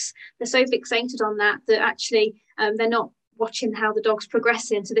dogs. They're so fixated on that actually they're not watching how the dog's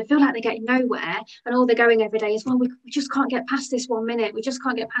progressing, so they feel like they're getting nowhere, and all they're going every day is, well, we just can't get past this 1 minute, we just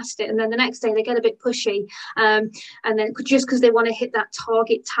can't get past it. And then the next day they get a bit pushy, and then just because they want to hit that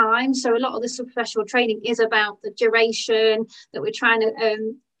target time. So a lot of the sub-threshold training is about the duration that we're trying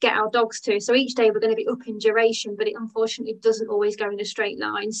to get our dogs to. So each day we're going to be up in duration, but it unfortunately doesn't always go in a straight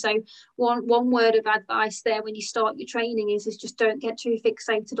line. So one word of advice there when you start your training is just don't get too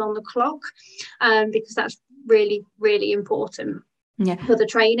fixated on the clock, because that's really, really important for the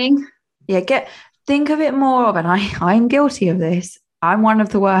training. Think of it more of, and I'm guilty of this, I'm one of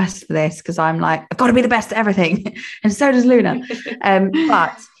the worst for this because I'm like, I've got to be the best at everything. And so does Luna.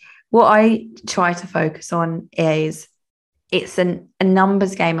 But what I try to focus on is it's a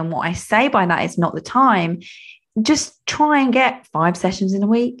numbers game. And what I say by that is not the time. Just try and get 5 sessions in a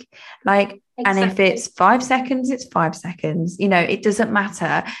week. Like, exactly. And if it's 5 seconds, it's 5 seconds. You know, it doesn't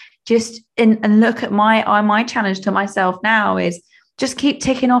matter. Just and look at my challenge to myself now is just keep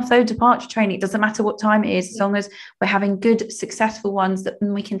ticking off those departure training. It doesn't matter what time it is, as long as we're having good, successful ones that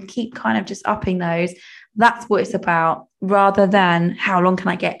we can keep kind of just upping those. That's what it's about, rather than how long can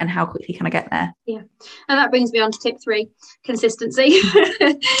I get and how quickly can I get there. Yeah. And that brings me on to tip 3, consistency.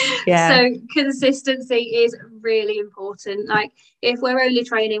 Yeah. So consistency is really important. Like, if we're only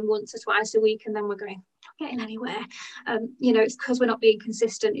training once or twice a week and then we're going, getting anywhere, you know, it's because we're not being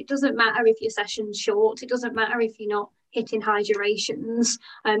consistent. It doesn't matter if your session's short, it doesn't matter if you're not hitting high durations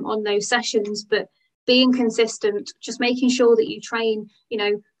on those sessions, but being consistent, just making sure that you train, you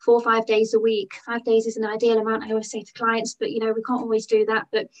know, 4 or 5 days a week. 5 days is an ideal amount, I always say to clients, but you know, we can't always do that,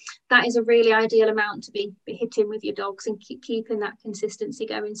 but that is a really ideal amount to be hitting with your dogs, and keeping that consistency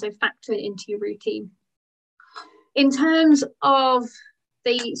going. So factor it into your routine. In terms of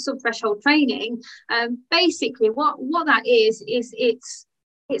the sub-threshold training, basically what that is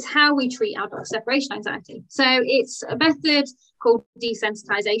it's how we treat our dog separation anxiety. So it's a method called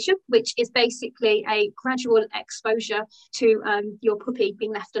desensitization, which is basically a gradual exposure to your puppy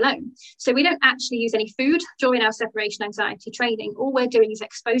being left alone. So we don't actually use any food during our separation anxiety training. All we're doing is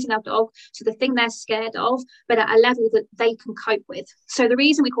exposing our dog to the thing they're scared of, but at a level that they can cope with. So the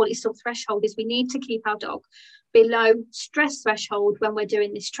reason we call it sub-threshold is we need to keep our dog below stress threshold when we're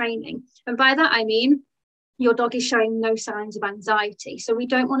doing this training. And by that I mean your dog is showing no signs of anxiety. So we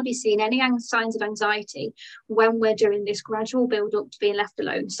don't want to be seeing any signs of anxiety when we're doing this gradual build up to being left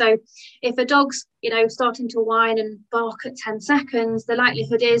alone. So if a dog's, you know, starting to whine and bark at 10 seconds, the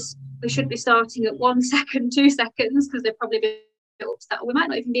likelihood is we should be starting at 1 second, 2 seconds, because they've probably been upset, or we might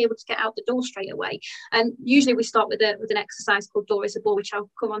not even be able to get out the door straight away. And usually we start with an exercise called Door is a Ball, which I'll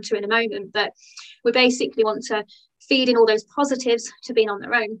come on to in a moment. But we basically want to feed in all those positives to being on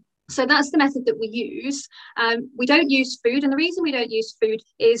their own. So that's the method that we use. We don't use food. And the reason we don't use food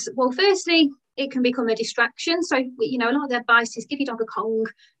is, well, firstly, it can become a distraction. So, you know, a lot of the advice is give your dog a Kong,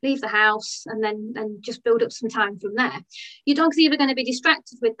 leave the house, and then just build up some time from there. Your dog's either going to be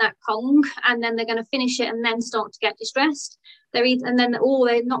distracted with that Kong, and then they're going to finish it and then start to get distressed. They're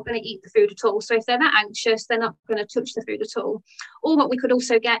not going to eat the food at all. So if they're that anxious, they're not going to touch the food at all. Or what we could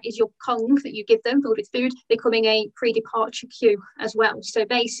also get is your Kong that you give them filled with food becoming a pre-departure cue as well. So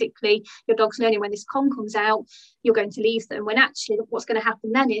basically your dog's learning when this Kong comes out, you're going to leave them, when actually what's going to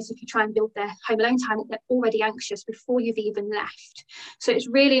happen then is, if you try and build their home alone time up, they're already anxious before you've even left. So it's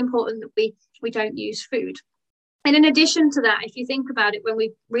really important that we don't use food. And in addition to that, if you think about it, when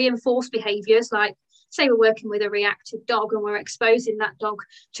we reinforce behaviours, like say we're working with a reactive dog and we're exposing that dog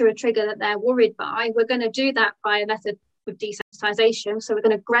to a trigger that they're worried by, we're going to do that by a method of desensitization. So we're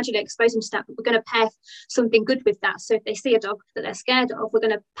going to gradually expose them to that, but we're going to pair something good with that. So if they see a dog that they're scared of, we're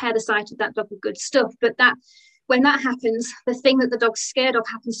going to pair the sight of that dog with good stuff. But when that happens, the thing that the dog's scared of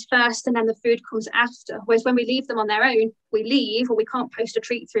happens first, and then the food comes after. Whereas when we leave them on their own, we leave, or we can't post a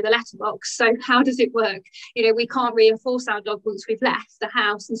treat through the letterbox. So how does it work? You know, we can't reinforce our dog once we've left the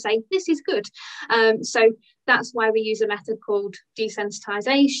house and say, this is good. So that's why we use a method called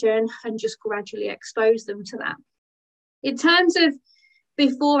desensitization, and just gradually expose them to that. In terms of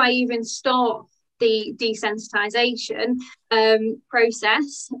before I even start the desensitization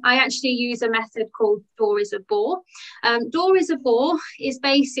process, I actually use a method called Door is a Bore. Door is a Bore is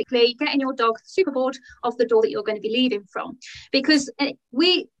basically getting your dog super bored of the door that you're going to be leaving from, because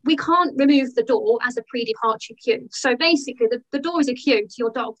we can't remove the door as a pre-departure cue. So basically the door is a cue to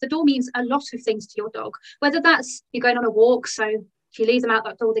your dog. The door means a lot of things to your dog, whether that's you're going on a walk, so if you leave them out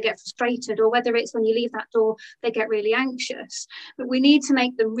that door, they get frustrated, or whether it's when you leave that door, they get really anxious. But we need to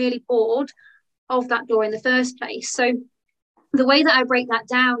make them really bored of that door in the first place. So the way that I break that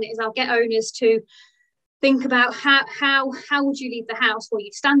down is I'll get owners to think about how would you leave the house? Well,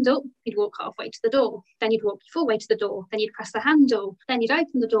 you'd stand up, you'd walk halfway to the door, then you'd walk your full way to the door, then you'd press the handle, then you'd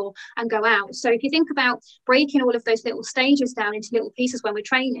open the door and go out. So if you think about breaking all of those little stages down into little pieces when we're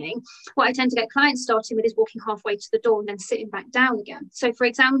training, what I tend to get clients starting with is walking halfway to the door and then sitting back down again. So for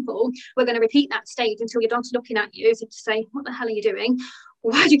example, we're going to repeat that stage until your dog's looking at you as if to say, what the hell are you doing?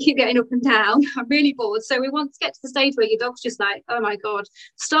 Why do you keep getting up and down? I'm really bored. So we want to get to the stage where your dog's just like, oh my God,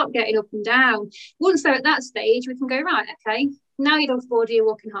 stop getting up and down. Once they're at that stage, we can go, right, okay, Now your dog's bored, you're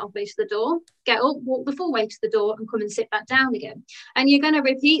walking halfway to the door, get up, walk the full way to the door and come and sit back down again. And you're going to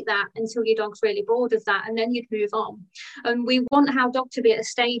repeat that until your dog's really bored of that, and then you'd move on. And we want our dog to be at a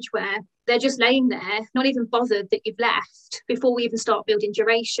stage where they're just laying there, not even bothered that you've left, before we even start building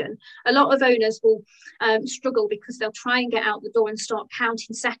duration. A lot of owners will struggle because they'll try and get out the door and start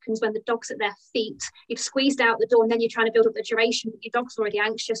counting seconds when the dog's at their feet. You've squeezed out the door and then you're trying to build up the duration, but your dog's already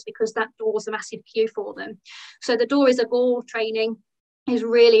anxious because that door was a massive cue for them. So the door is a ball training is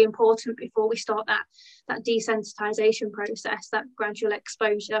really important before we start that desensitization process, that gradual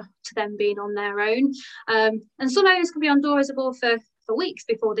exposure to them being on their own. And some owners can be on door as a ball for weeks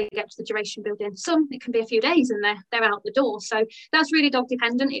before they get to the duration building. Some, it can be a few days and they're out the door. So that's really dog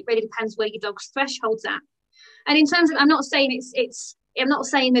dependent. It really depends where your dog's threshold's at. And in terms of, I'm not saying I'm not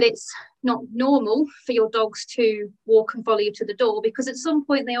saying that it's not normal for your dogs to walk and follow you to the door, because at some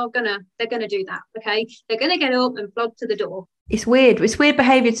point they're gonna do that. Okay, they're gonna get up and flog to the door. It's weird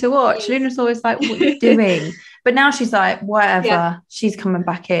behavior to watch. Luna's always like, what are you doing? But now she's like, whatever, she's coming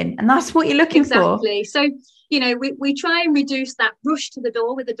back in, and that's what you're looking for. Exactly. So we try and reduce that rush to the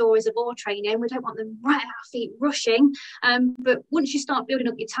door with the door as a ball training. We don't want them right at our feet rushing. But once you start building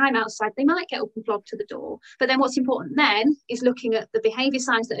up your time outside, they might get up and flog to the door. But then what's important then is looking at the behaviour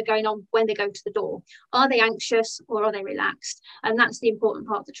signs that are going on when they go to the door. Are they anxious or are they relaxed? And that's the important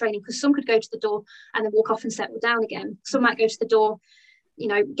part of the training, because some could go to the door and then walk off and settle down again. Some might go to the door,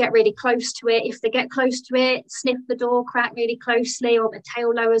 get really close to it. If they get close to it, sniff the door crack really closely, or the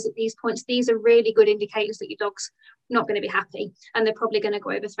tail lowers at these points. These are really good indicators that your dog's not going to be happy, and they're probably going to go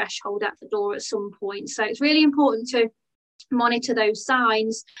over threshold at the door at some point. So it's really important to monitor those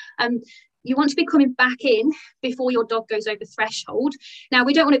signs. You want to be coming back in before your dog goes over threshold. Now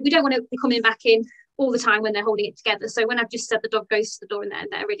we don't want to be coming back in all the time when they're holding it together. So when I've just said the dog goes to the door and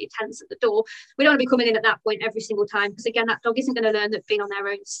they're really tense at the door, we don't want to be coming in at that point every single time, because again, that dog isn't going to learn that being on their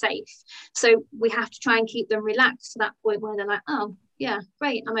own is safe. So we have to try and keep them relaxed to that point where they're like, oh yeah,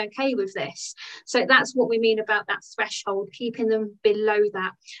 great, I'm okay with this. So that's what we mean about that threshold, keeping them below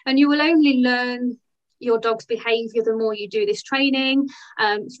that. And you will only learn your dog's behavior the more you do this training.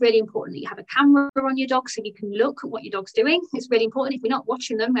 It's really important that you have a camera on your dog so you can look at what your dog's doing. It's really important. If we're not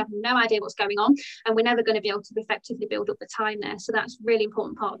watching them, we have no idea what's going on, and we're never going to be able to effectively build up the time there. So that's a really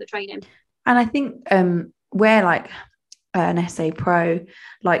important part of the training. And I think we're like an SA Pro,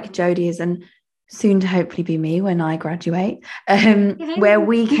 like Jodie is, and soon to hopefully be me when I graduate, where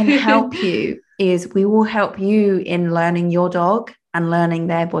we can help you is we will help you in learning your dog and learning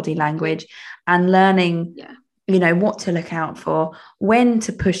their body language and learning, what to look out for, when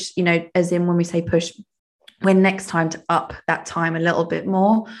to push, as in when we say push, when next time to up that time a little bit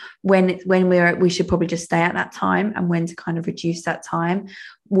more, when we should probably just stay at that time, and when to kind of reduce that time,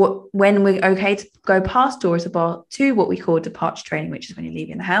 when we're okay to go past doors about to what we call departure training, which is when you're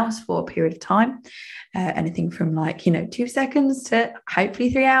leaving the house for a period of time, anything from 2 seconds to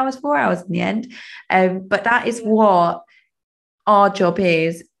hopefully 3 hours, 4 hours in the end. But that is what our job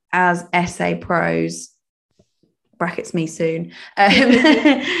is as SA Pros, brackets me soon,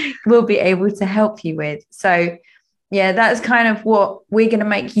 we'll be able to help you with. So yeah, that's kind of what we're going to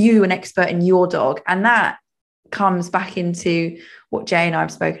make you an expert in your dog. And that comes back into what Jay and I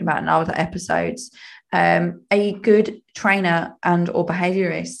have spoken about in other episodes. A good trainer and or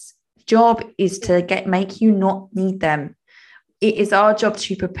behaviorist's job is to make you not need them. It is our job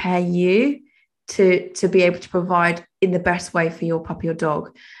to prepare you to be able to provide in the best way for your puppy or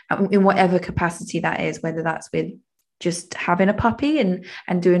dog, in whatever capacity that is, whether that's with just having a puppy and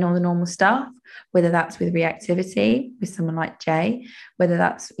doing all the normal stuff, whether that's with reactivity with someone like Jay, whether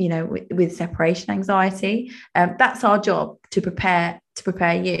that's with separation anxiety. That's our job, to prepare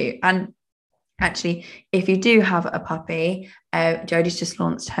you. And actually, if you do have a puppy, Jodie's just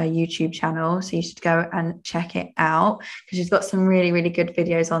launched her YouTube channel, so you should go and check it out, because she's got some really, really good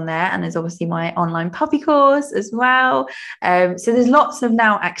videos on there. And there's obviously my online puppy course as well. So there's lots of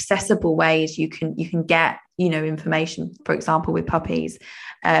now accessible ways you can get information, for example, with puppies.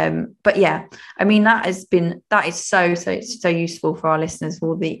 But yeah, I mean, that is so useful for our listeners.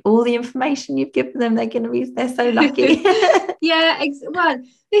 All the information you've given them, they're so lucky. Yeah, well,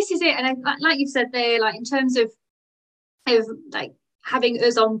 this is it. And like you said there, like in terms of like having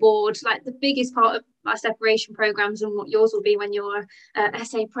us on board, like the biggest part of our separation programs, and what yours will be when you're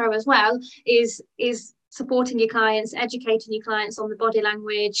SA Pro as well, is supporting your clients, educating your clients on the body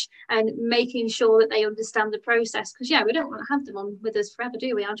language, and making sure that they understand the process. Because we don't want to have them on with us forever,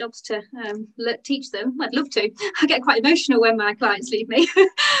 do we? Our job's to teach them. I'd love to. I get quite emotional when my clients leave me.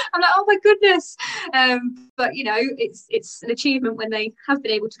 I'm like, oh my goodness. But it's an achievement when they have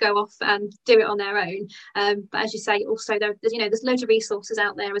been able to go off and do it on their own. But as you say, also there's loads of resources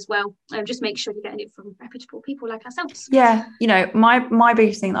out there as well. Just make sure you're getting it from reputable people like ourselves. Yeah, my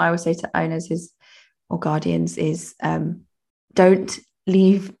biggest thing that I always say to owners or guardians is don't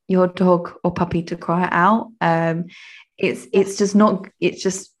leave your dog or puppy to cry out. It's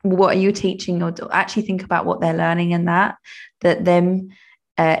just what are you teaching your dog? Actually think about what they're learning in that them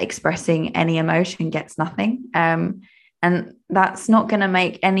expressing any emotion gets nothing, and that's not going to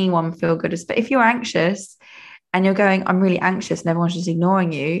make anyone feel good. But if you're anxious and you're going, I'm really anxious, and everyone's just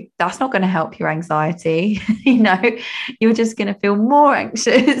ignoring you, that's not going to help your anxiety. You're just going to feel more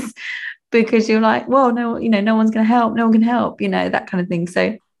anxious because you're like, well, no, no one's going to help, no one can help, that kind of thing.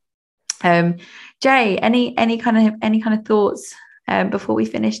 So, Jay, any kind of thoughts before we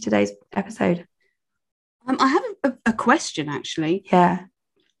finish today's episode? I have a question, actually. Yeah.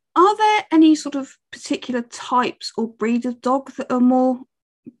 Are there any sort of particular types or breeds of dog that are more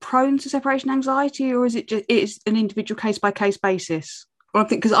prone to separation anxiety, or is it just it's an individual case by case basis? Or I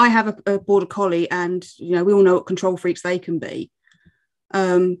think because I have a border collie, and we all know what control freaks they can be.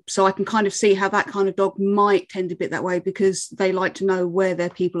 So I can kind of see how that kind of dog might tend a bit that way because they like to know where their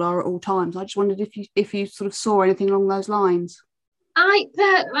people are at all times. I just wondered if you sort of saw anything along those lines. I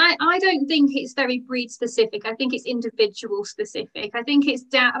don't think it's very breed specific. I think it's individual specific. I think it's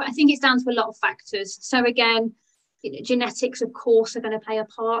down to a lot of factors. So again, genetics, of course, are going to play a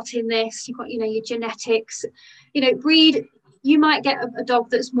part in this. You've got your genetics, breed. You might get a dog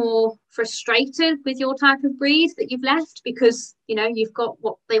that's more frustrated with your type of breed that you've left because you've got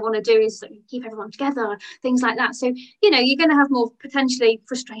what they want to do is keep everyone together, things like that. So you're going to have more potentially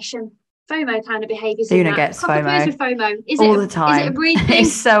frustration, FOMO kind of behaviours. Luna gets FOMO. With FOMO. All the time. Is it a breed thing?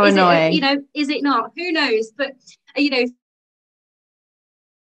 It's so annoying. Is it not? Who knows? But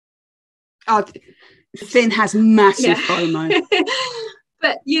Finn has massive FOMO.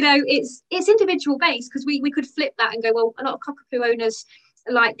 But it's individual based, because we could flip that and go, well, a lot of cockapoo owners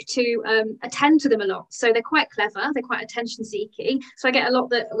like to attend to them a lot, so they're quite clever, they're quite attention seeking, so I get a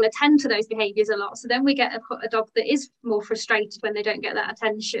lot that will attend to those behaviors a lot. So then we get a dog that is more frustrated when they don't get that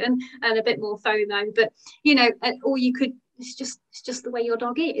attention and a bit more FOMO. But or you could, it's just the way your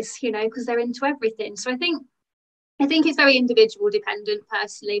dog is, because they're into everything. So I think it's very individual dependent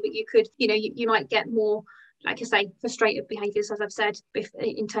personally, but you could you might get more, like I say, frustrated behaviours, as I've said,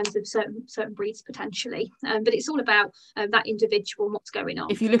 in terms of certain breeds potentially. But it's all about that individual and what's going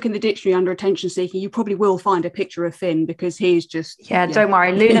on. If you look in the dictionary under attention seeking, you probably will find a picture of Finn, because he's just... Yeah, don't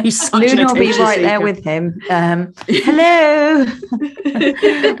worry. Luna will be right there with him. Hello.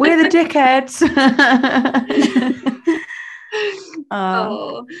 We're the dickheads.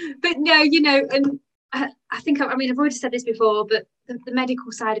 But no, and I think, I've already said this before, but the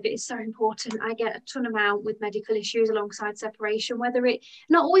medical side of it is so important. I get a ton amount with medical issues alongside separation, whether it,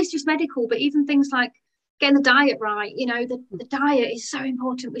 not always just medical, but even things like getting the diet right. The diet is so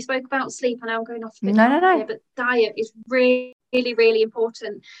important. We spoke about sleep, and I'm going off a bit here, but diet is really, really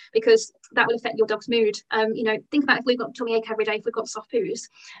important, because that will affect your dog's mood. Think about if we've got tummy ache every day, if we've got soft poos,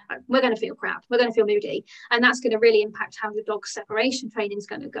 we're going to feel crap, we're going to feel moody, and that's going to really impact how your dog's separation training is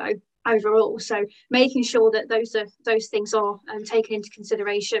going to go overall. So making sure that those things are taken into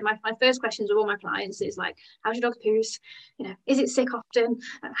consideration. My first questions with all my clients is like, how's your dog's poos? Is it sick often?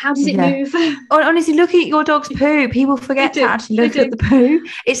 How does it move? Honestly, look at your dog's poo. People forget to actually look at the poo.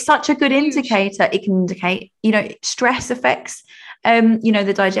 It's such a good indicator. It can indicate stress affects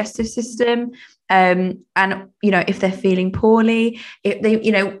the digestive system, and if they're feeling poorly,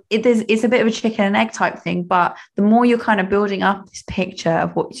 it's a bit of a chicken and egg type thing. But the more you're kind of building up this picture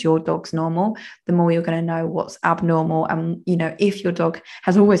of what's your dog's normal, the more you're going to know what's abnormal. And if your dog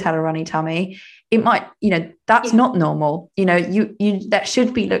has always had a runny tummy, it might, that's not normal. You that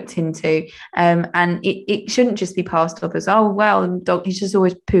should be looked into, and it shouldn't just be passed off as, oh well, the dog, he's just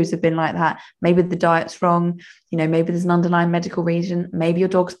always poos have been like that. Maybe the diet's wrong. Maybe there's an underlying medical reason. Maybe your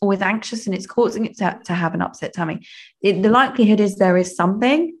dog's always anxious and it's causing it to have an upset tummy. The likelihood is there is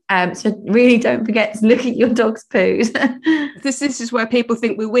something. So really don't forget to look at your dog's poos. This is where people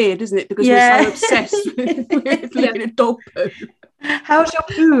think we're weird, isn't it? Because we're so obsessed with looking at dog poo. How's your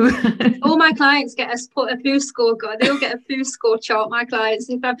poo? All my clients get a poo score. They all get a poo score chart. My clients,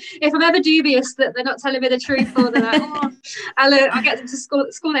 if I'm ever dubious that they're not telling me the truth, or they're like, I'll get them to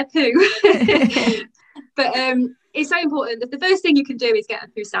score their poo. But it's so important that the first thing you can do is get a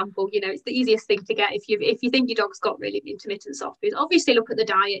poo sample. You know, it's the easiest thing to get if you think your dog's got really intermittent soft poos. Obviously, look at the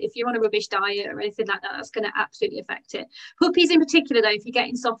diet. If you're on a rubbish diet or anything like that, that's going to absolutely affect it. Puppies in particular, though, if you're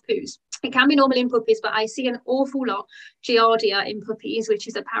getting soft poos, it can be normal in puppies, but I see an awful lot Giardia in puppies, which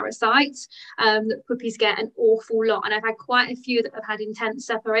is a parasite that puppies get an awful lot. And I've had quite a few that have had intense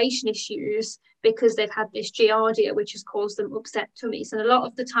separation issues because they've had this Giardia, which has caused them upset tummies. And a lot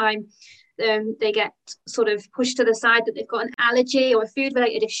of the time, they get sort of pushed to the side that they've got an allergy or a food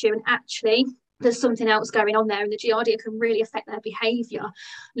related issue, and actually there's something else going on there, and the Giardia can really affect their behavior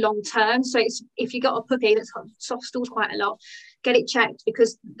long term. So if you got a puppy that's got soft stools quite a lot, get it checked,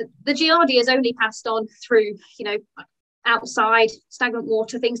 because the Giardia is only passed on through, you know, outside, stagnant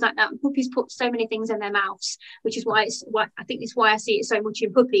water, things like that. And puppies put so many things in their mouths, which is why I think it's why I see it so much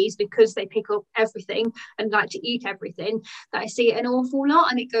in puppies, because they pick up everything and like to eat everything, that I see it an awful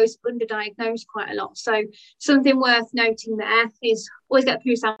lot, and it goes underdiagnosed quite a lot. So something worth noting there is always get a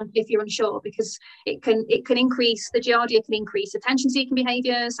poo sample if you're unsure, because it can increase, the Giardia can increase attention seeking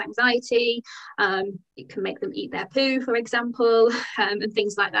behaviours, anxiety, it can make them eat their poo, for example, and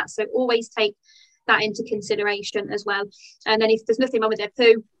things like that. So always take that into consideration as well. And then if there's nothing wrong with their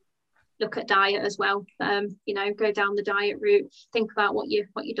poo, look at diet as well. You know, go down the diet route, think about what your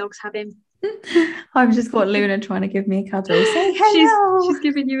dog's having. I've just got Luna trying to give me a cuddle. Say hello. She's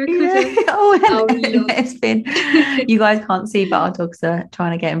giving you a cuddle. Yeah. Oh, it's been, you guys can't see, but our dogs are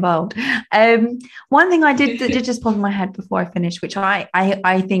trying to get involved. One thing I did that did just pop in my head before I finish, which I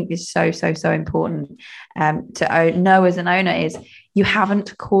think is so important to know as an owner, is you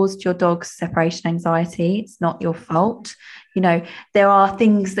haven't caused your dog's separation anxiety. It's not your fault. You know, there are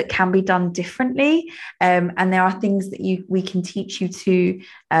things that can be done differently, and there are things that we can teach you to,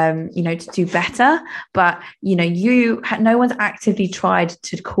 you know, to do better. But, you know, no one's actively tried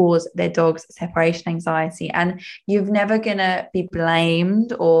to cause their dog's separation anxiety, and you're never going to be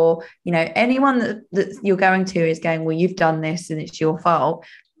blamed, or, you know, anyone that you're going to is going, well, you've done this and it's your fault.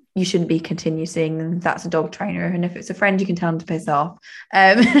 You shouldn't be continue seeing them. That's a dog trainer. And if it's a friend, you can tell them to piss off.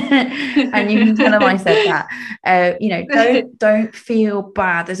 And you can tell them I said that. You know, don't feel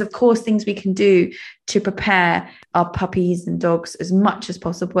bad. There's, of course, things we can do to prepare our puppies and dogs as much as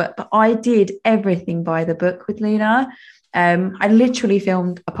possible. But I did everything by the book with Luna. I literally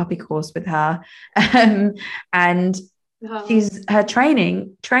filmed a puppy course with her. And her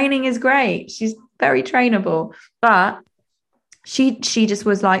training is great. She's very trainable. But she just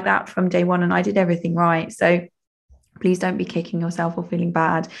was like that from day one, and I did everything right. So please don't be kicking yourself or feeling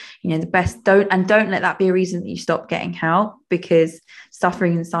bad. You know, don't let that be a reason that you stop getting help, because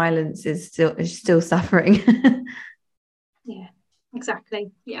suffering in silence is still suffering. Yeah,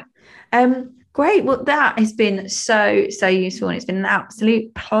 exactly. Yeah. Great. Well, that has been so useful, and it's been an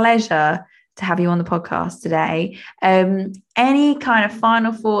absolute pleasure to have you on the podcast today. Any kind of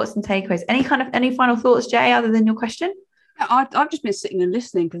final thoughts and takeaways? Any final thoughts, Jay, other than your question? I've just been sitting and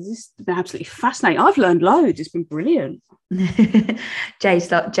listening, because this has been absolutely fascinating. I've learned loads. It's been brilliant.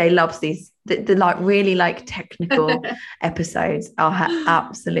 Jay loves these. The like really like technical episodes are her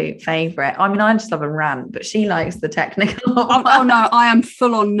absolute favorite. I mean, I just love a rant, but she likes the technical. Oh no, I am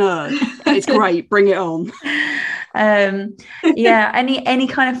full on nerd. It's great. Bring it on. Yeah. Any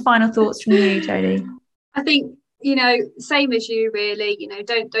kind of final thoughts from you, Jodie? I think, you know, same as you, really. You know,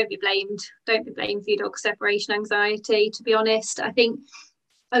 don't be blamed. Don't be blamed for your dog's separation anxiety. To be honest, I think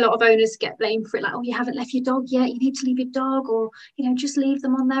a lot of owners get blamed for it, like, oh, you haven't left your dog yet, you need to leave your dog, or, you know, just leave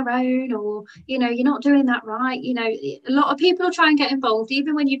them on their own, or, you know, you're not doing that right. You know, a lot of people will try and get involved,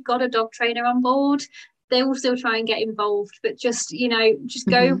 even when you've got a dog trainer on board. They will still try and get involved, but just, you know, just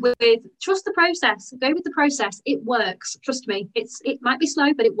go with, trust the process. Go with the process. It works. Trust me. It might be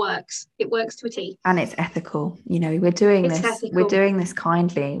slow, but it works. It works to a T. And it's ethical. You know, we're doing this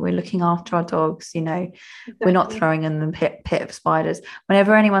kindly. We're looking after our dogs. You know, exactly. We're not throwing in the pit of spiders.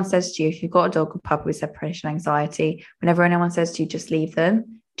 Whenever anyone says to you, if you've got a dog or puppy with separation anxiety, whenever anyone says to you, just leave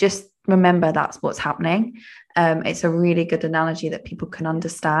them, just remember that's what's happening. It's a really good analogy that people can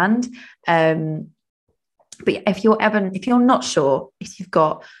understand. But if you're not sure if you've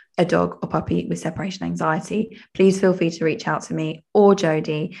got a dog or puppy with separation anxiety, please feel free to reach out to me or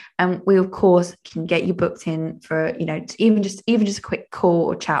Jodie, and we of course can get you booked in for, you know, even just a quick call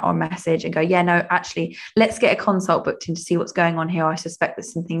or chat or message and go, yeah, no, actually, let's get a consult booked in to see what's going on here. I suspect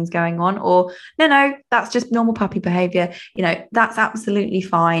there's some things going on, or no, that's just normal puppy behavior. You know, that's absolutely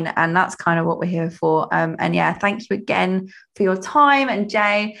fine, and that's kind of what we're here for. And yeah, thank you again for your time. And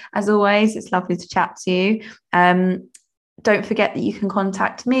Jay, as always, it's lovely to chat to you. Don't forget that you can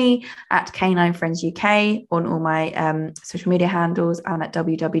contact me at Canine Friends UK on all my social media handles and at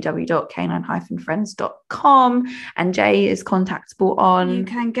www.canine-friends.com. And Jay is contactable on... You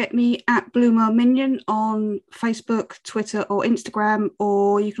can get me at Bloomer Minion on Facebook, Twitter or Instagram,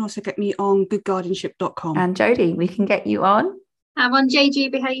 or you can also get me on goodguardianship.com. And Jodie, we can get you on? I'm on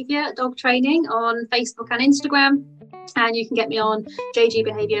JG Behaviour Dog Training on Facebook and Instagram. And you can get me on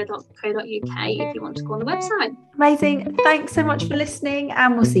jgbehaviour.co.uk if you want to go on the website. Amazing. Thanks so much for listening,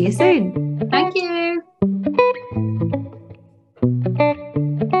 and we'll see you soon. Thank you.